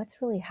like,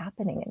 what's really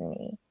happening in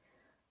me,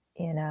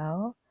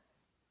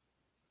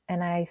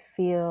 And I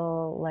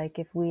feel like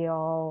if we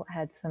all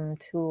had some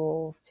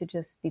tools to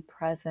just be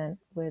present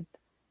with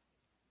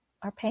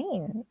our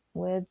pain,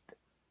 with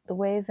the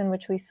ways in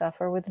which we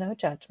suffer, with no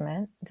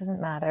judgment. It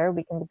doesn't matter.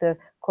 We can be the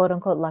quote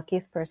unquote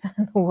luckiest person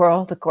in the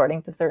world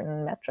according to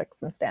certain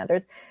metrics and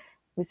standards.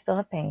 We still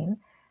have pain.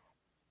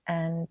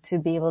 And to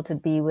be able to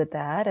be with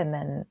that and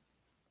then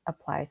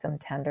apply some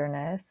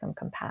tenderness, some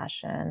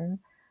compassion,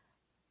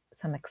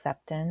 some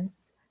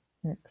acceptance,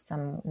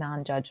 some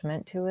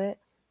non-judgment to it.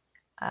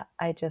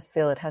 I just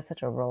feel it has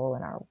such a role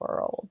in our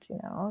world,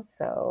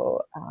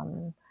 So,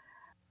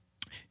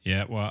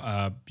 yeah,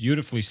 well,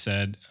 beautifully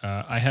said.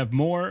 I have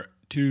more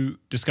to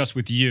discuss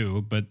with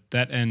you, but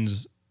that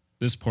ends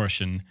this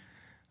portion.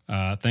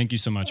 Thank you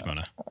so much,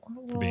 Mona,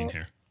 for being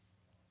here.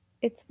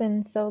 It's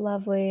been so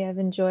lovely. I've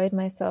enjoyed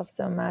myself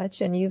so much,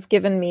 and you've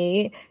given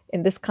me,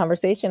 in this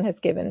conversation, has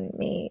given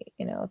me,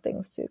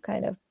 things to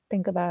kind of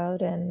think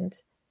about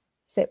and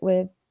sit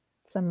with.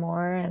 some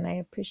more, and I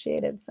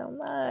appreciate it so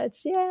much.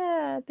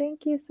 Yeah,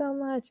 thank you so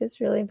much.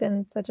 It's really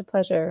been such a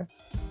pleasure.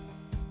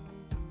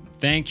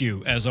 Thank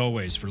you, as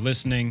always, for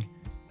listening.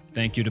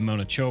 Thank you to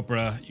Mona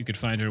Chopra. You could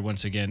find her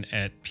once again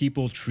at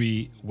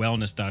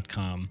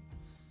peopletreewellness.com.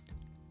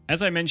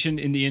 As I mentioned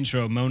in the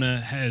intro, Mona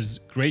has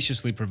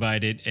graciously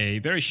provided a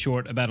very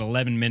short, about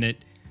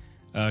 11-minute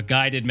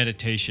guided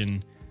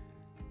meditation.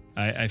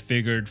 I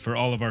figured for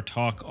all of our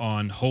talk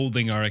on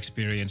holding our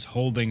experience,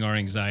 holding our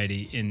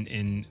anxiety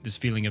in this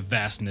feeling of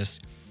vastness,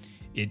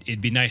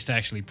 it'd be nice to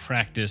actually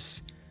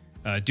practice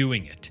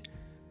doing it.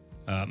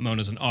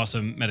 Mona's an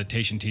awesome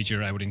meditation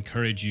teacher. I would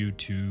encourage you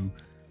to,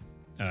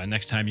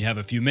 next time you have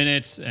a few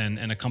minutes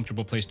and a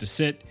comfortable place to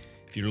sit,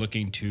 if you're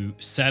looking to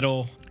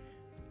settle,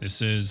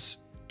 this is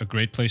a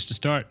great place to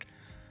start.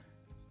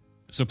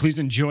 So please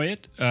enjoy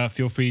it.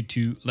 Feel free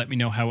to let me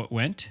know how it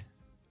went.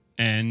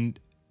 And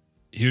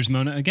here's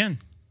Mona again.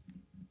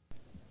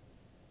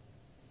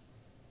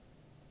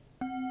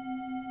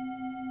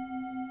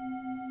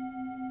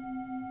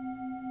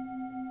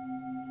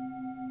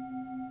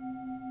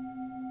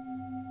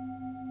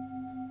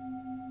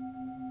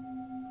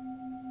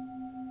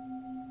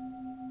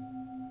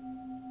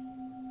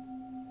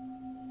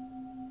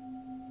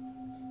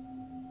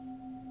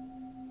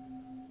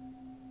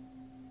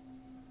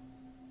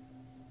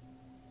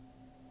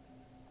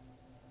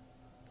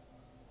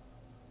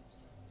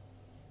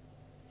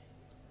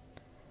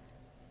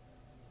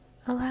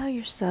 Allow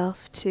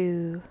yourself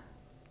to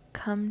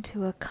come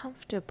to a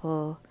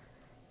comfortable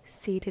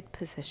seated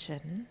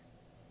position.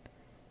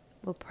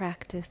 We'll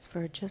practice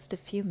for just a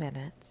few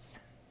minutes.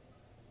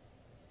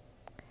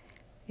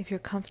 If you're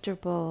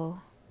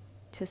comfortable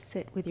to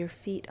sit with your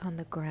feet on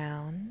the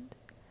ground,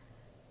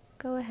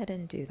 go ahead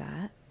and do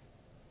that.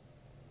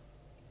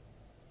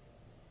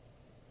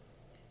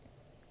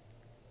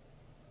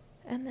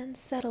 And then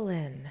settle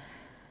in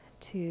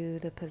to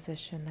the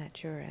position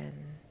that you're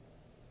in.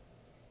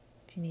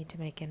 If you need to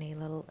make any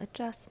little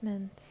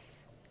adjustments,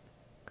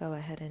 go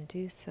ahead and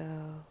do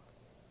so.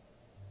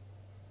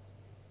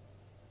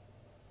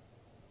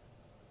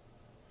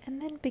 And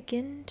then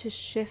begin to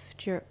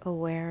shift your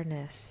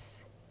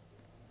awareness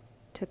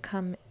to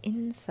come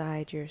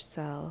inside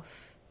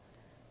yourself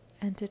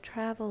and to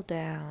travel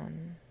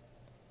down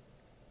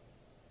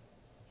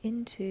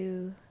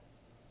into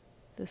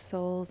the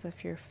soles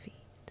of your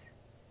feet,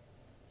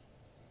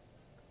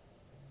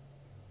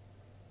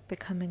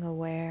 becoming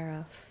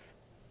aware of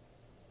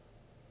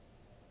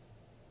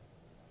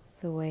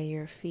the way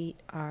your feet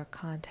are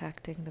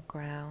contacting the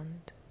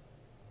ground.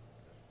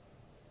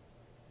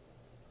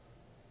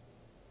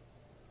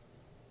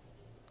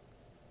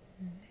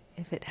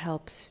 If it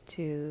helps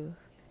to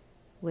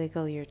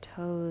wiggle your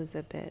toes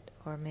a bit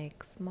or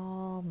make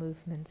small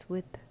movements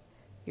with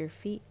your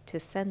feet to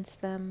sense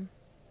them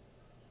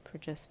for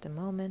just a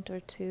moment or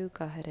two,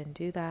 go ahead and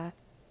do that.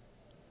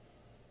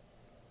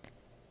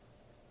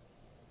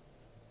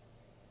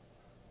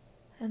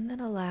 And then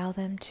allow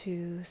them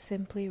to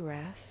simply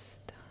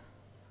rest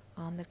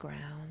on the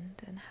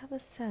ground and have a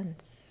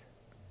sense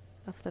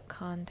of the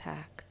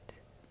contact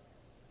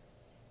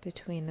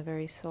between the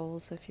very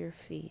soles of your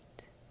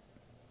feet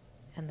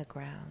and the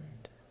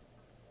ground.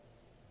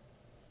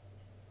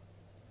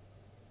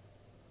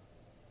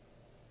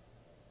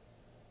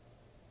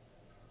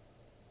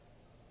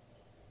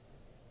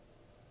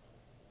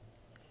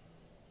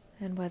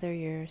 And whether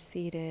you're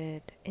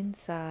seated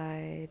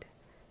inside,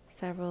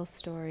 several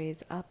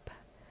stories up,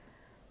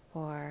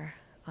 or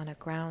on a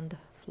ground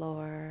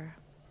floor,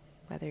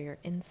 whether you're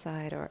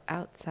inside or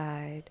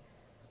outside,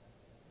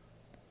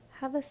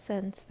 have a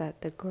sense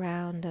that the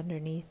ground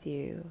underneath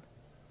you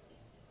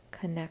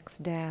connects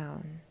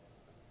down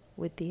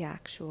with the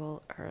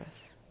actual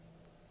earth.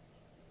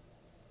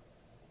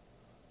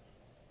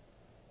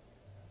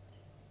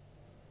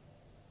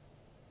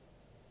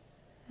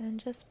 And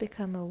just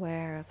become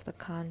aware of the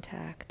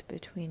contact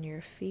between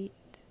your feet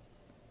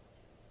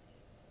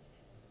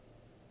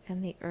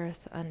and the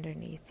earth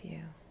underneath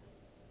you.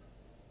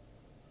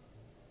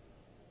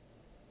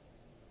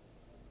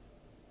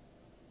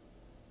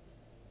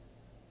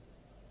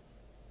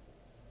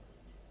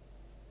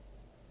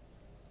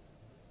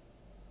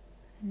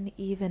 And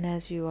even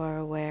as you are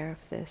aware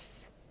of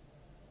this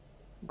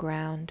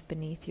ground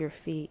beneath your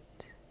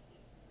feet,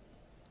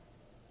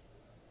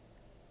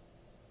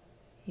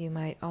 you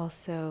might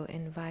also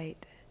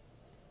invite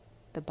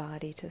the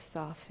body to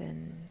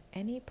soften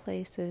any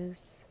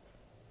places,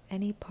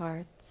 any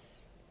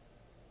parts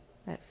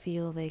that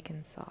feel they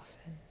can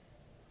soften.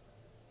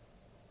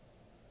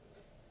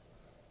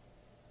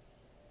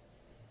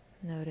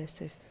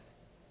 Notice if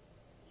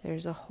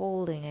there's a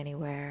holding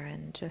anywhere,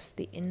 and just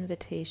the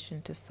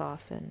invitation to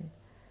soften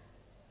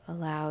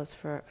allows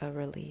for a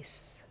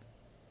release.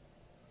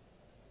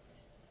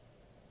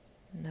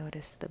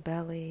 Notice the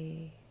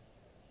belly.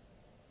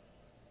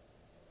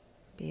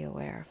 Be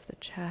aware of the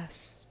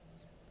chest.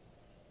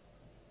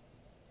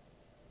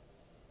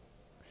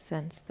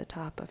 Sense the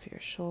top of your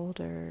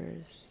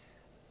shoulders.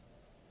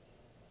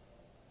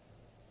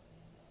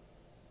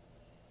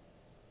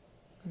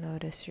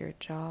 Notice your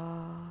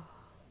jaw.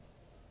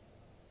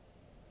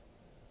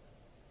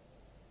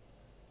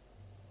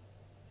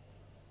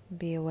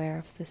 Be aware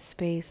of the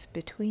space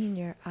between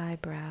your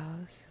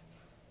eyebrows.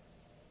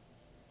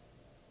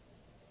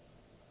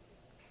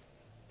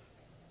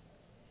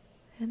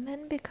 And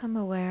then become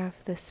aware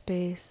of the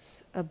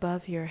space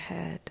above your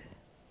head,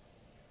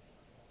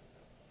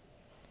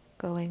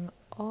 going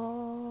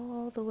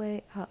all the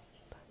way up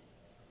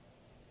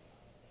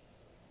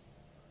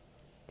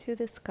to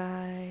the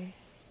sky,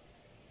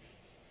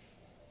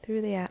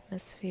 through the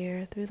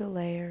atmosphere, through the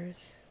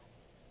layers,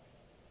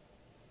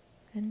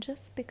 and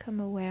just become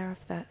aware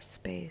of that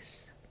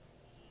space.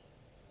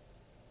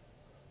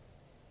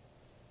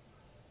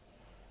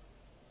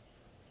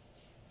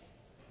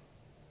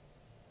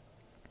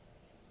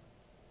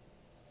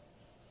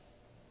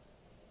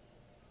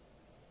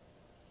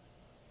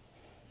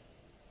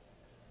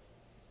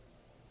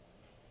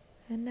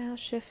 And now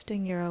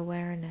shifting your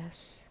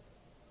awareness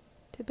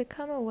to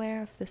become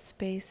aware of the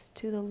space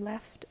to the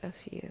left of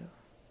you.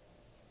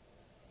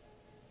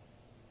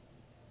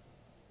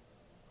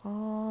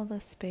 All the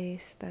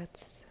space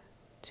that's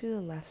to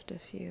the left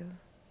of you.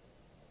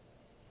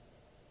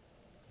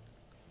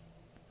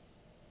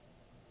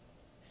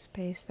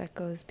 Space that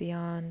goes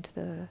beyond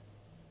the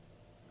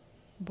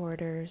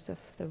borders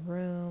of the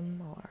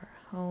room or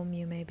home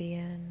you may be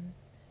in,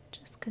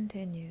 just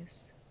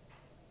continues.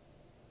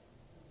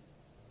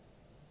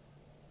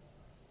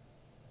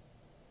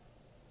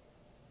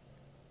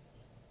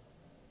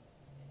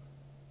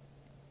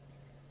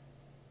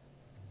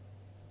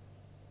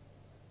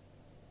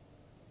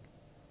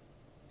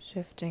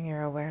 Shifting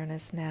your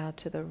awareness now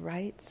to the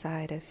right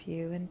side of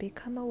you and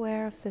become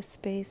aware of the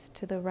space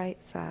to the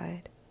right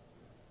side.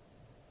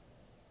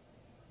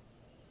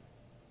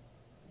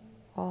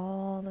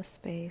 All the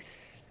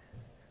space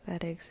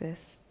that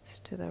exists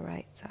to the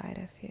right side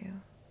of you.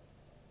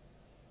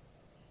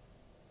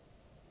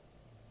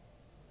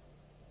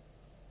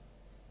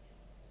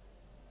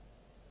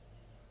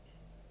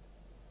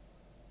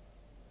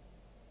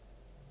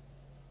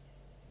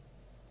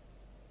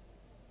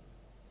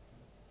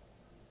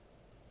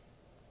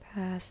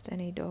 Past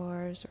any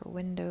doors or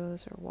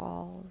windows or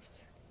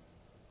walls.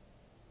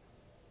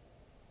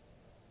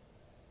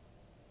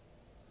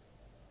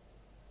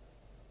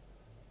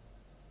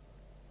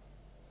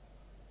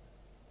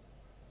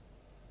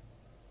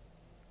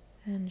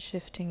 And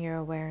shifting your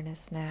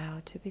awareness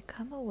now to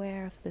become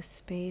aware of the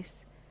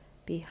space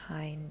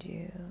behind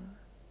you.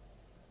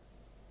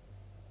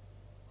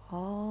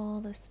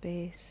 All the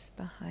space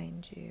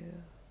behind you.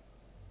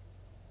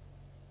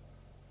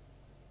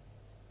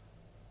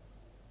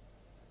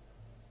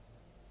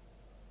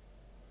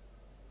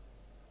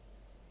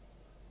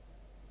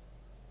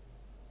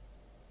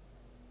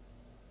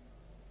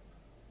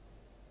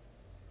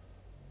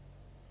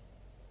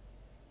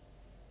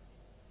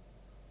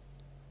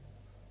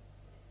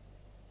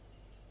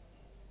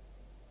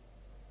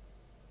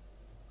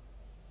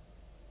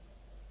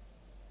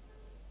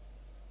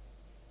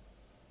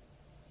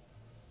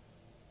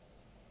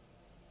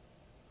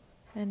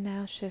 And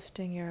now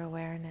shifting your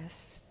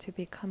awareness to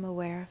become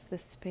aware of the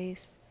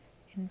space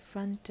in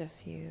front of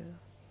you.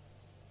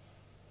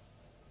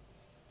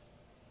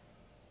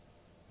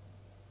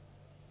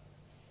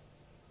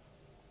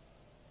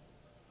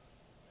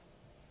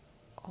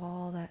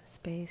 All that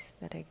space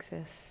that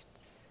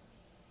exists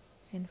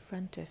in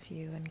front of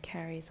you and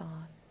carries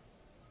on.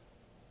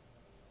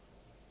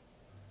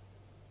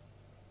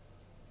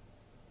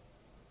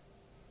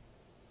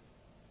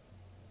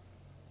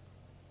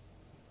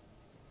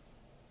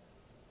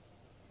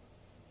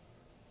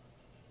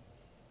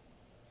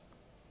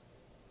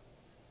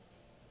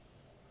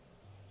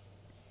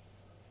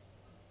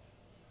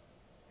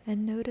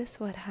 And notice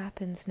what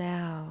happens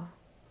now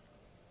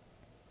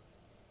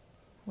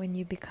when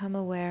you become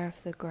aware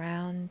of the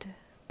ground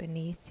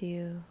beneath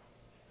you,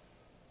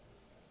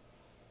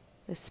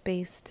 the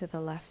space to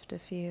the left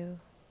of you,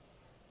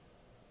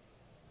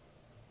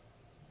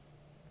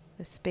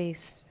 the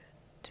space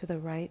to the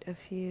right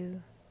of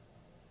you,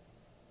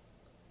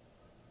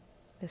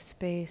 the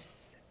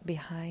space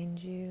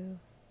behind you,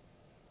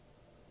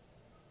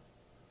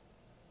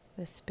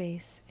 the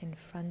space in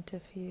front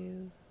of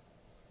you,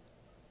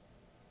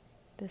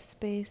 the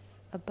space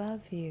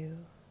above you,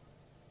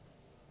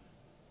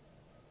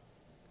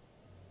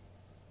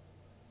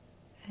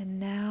 and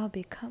now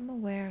become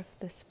aware of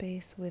the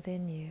space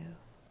within you.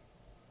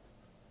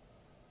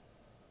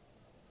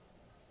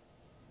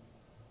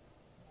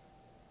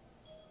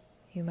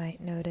 You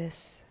might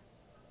notice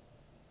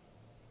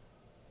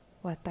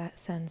what that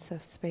sense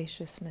of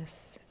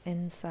spaciousness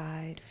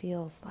inside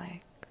feels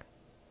like.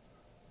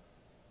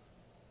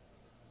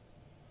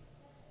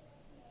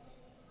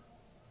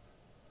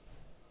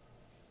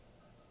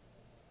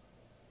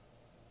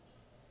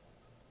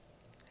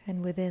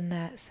 And within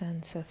that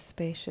sense of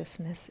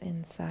spaciousness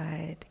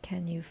inside,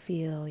 can you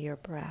feel your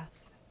breath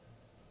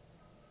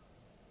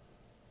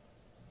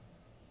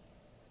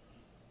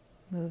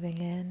moving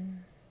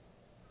in,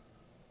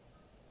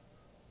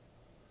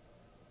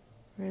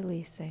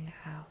 releasing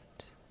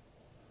out?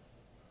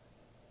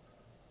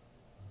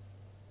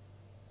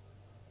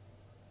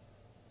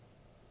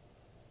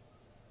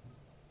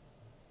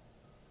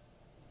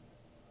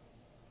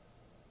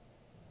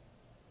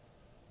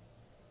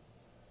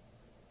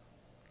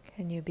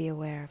 Can you be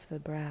aware of the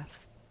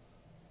breath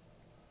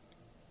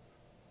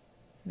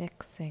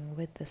mixing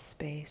with the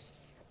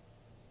space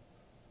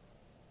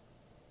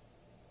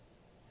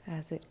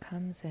as it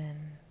comes in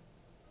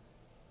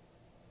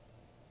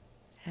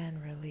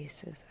and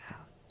releases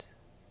out?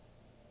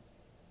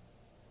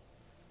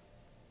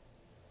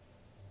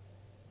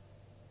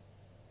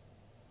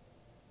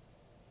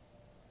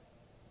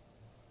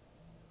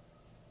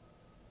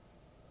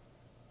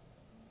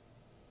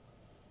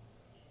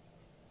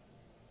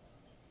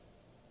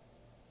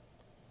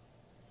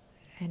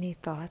 Any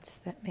thoughts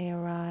that may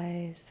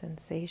arise,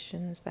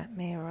 sensations that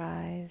may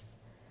arise,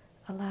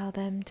 allow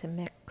them to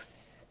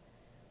mix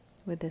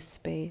with the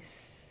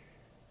space,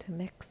 to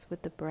mix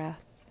with the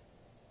breath,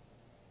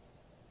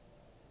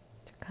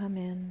 to come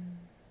in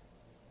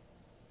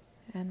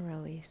and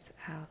release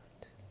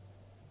out.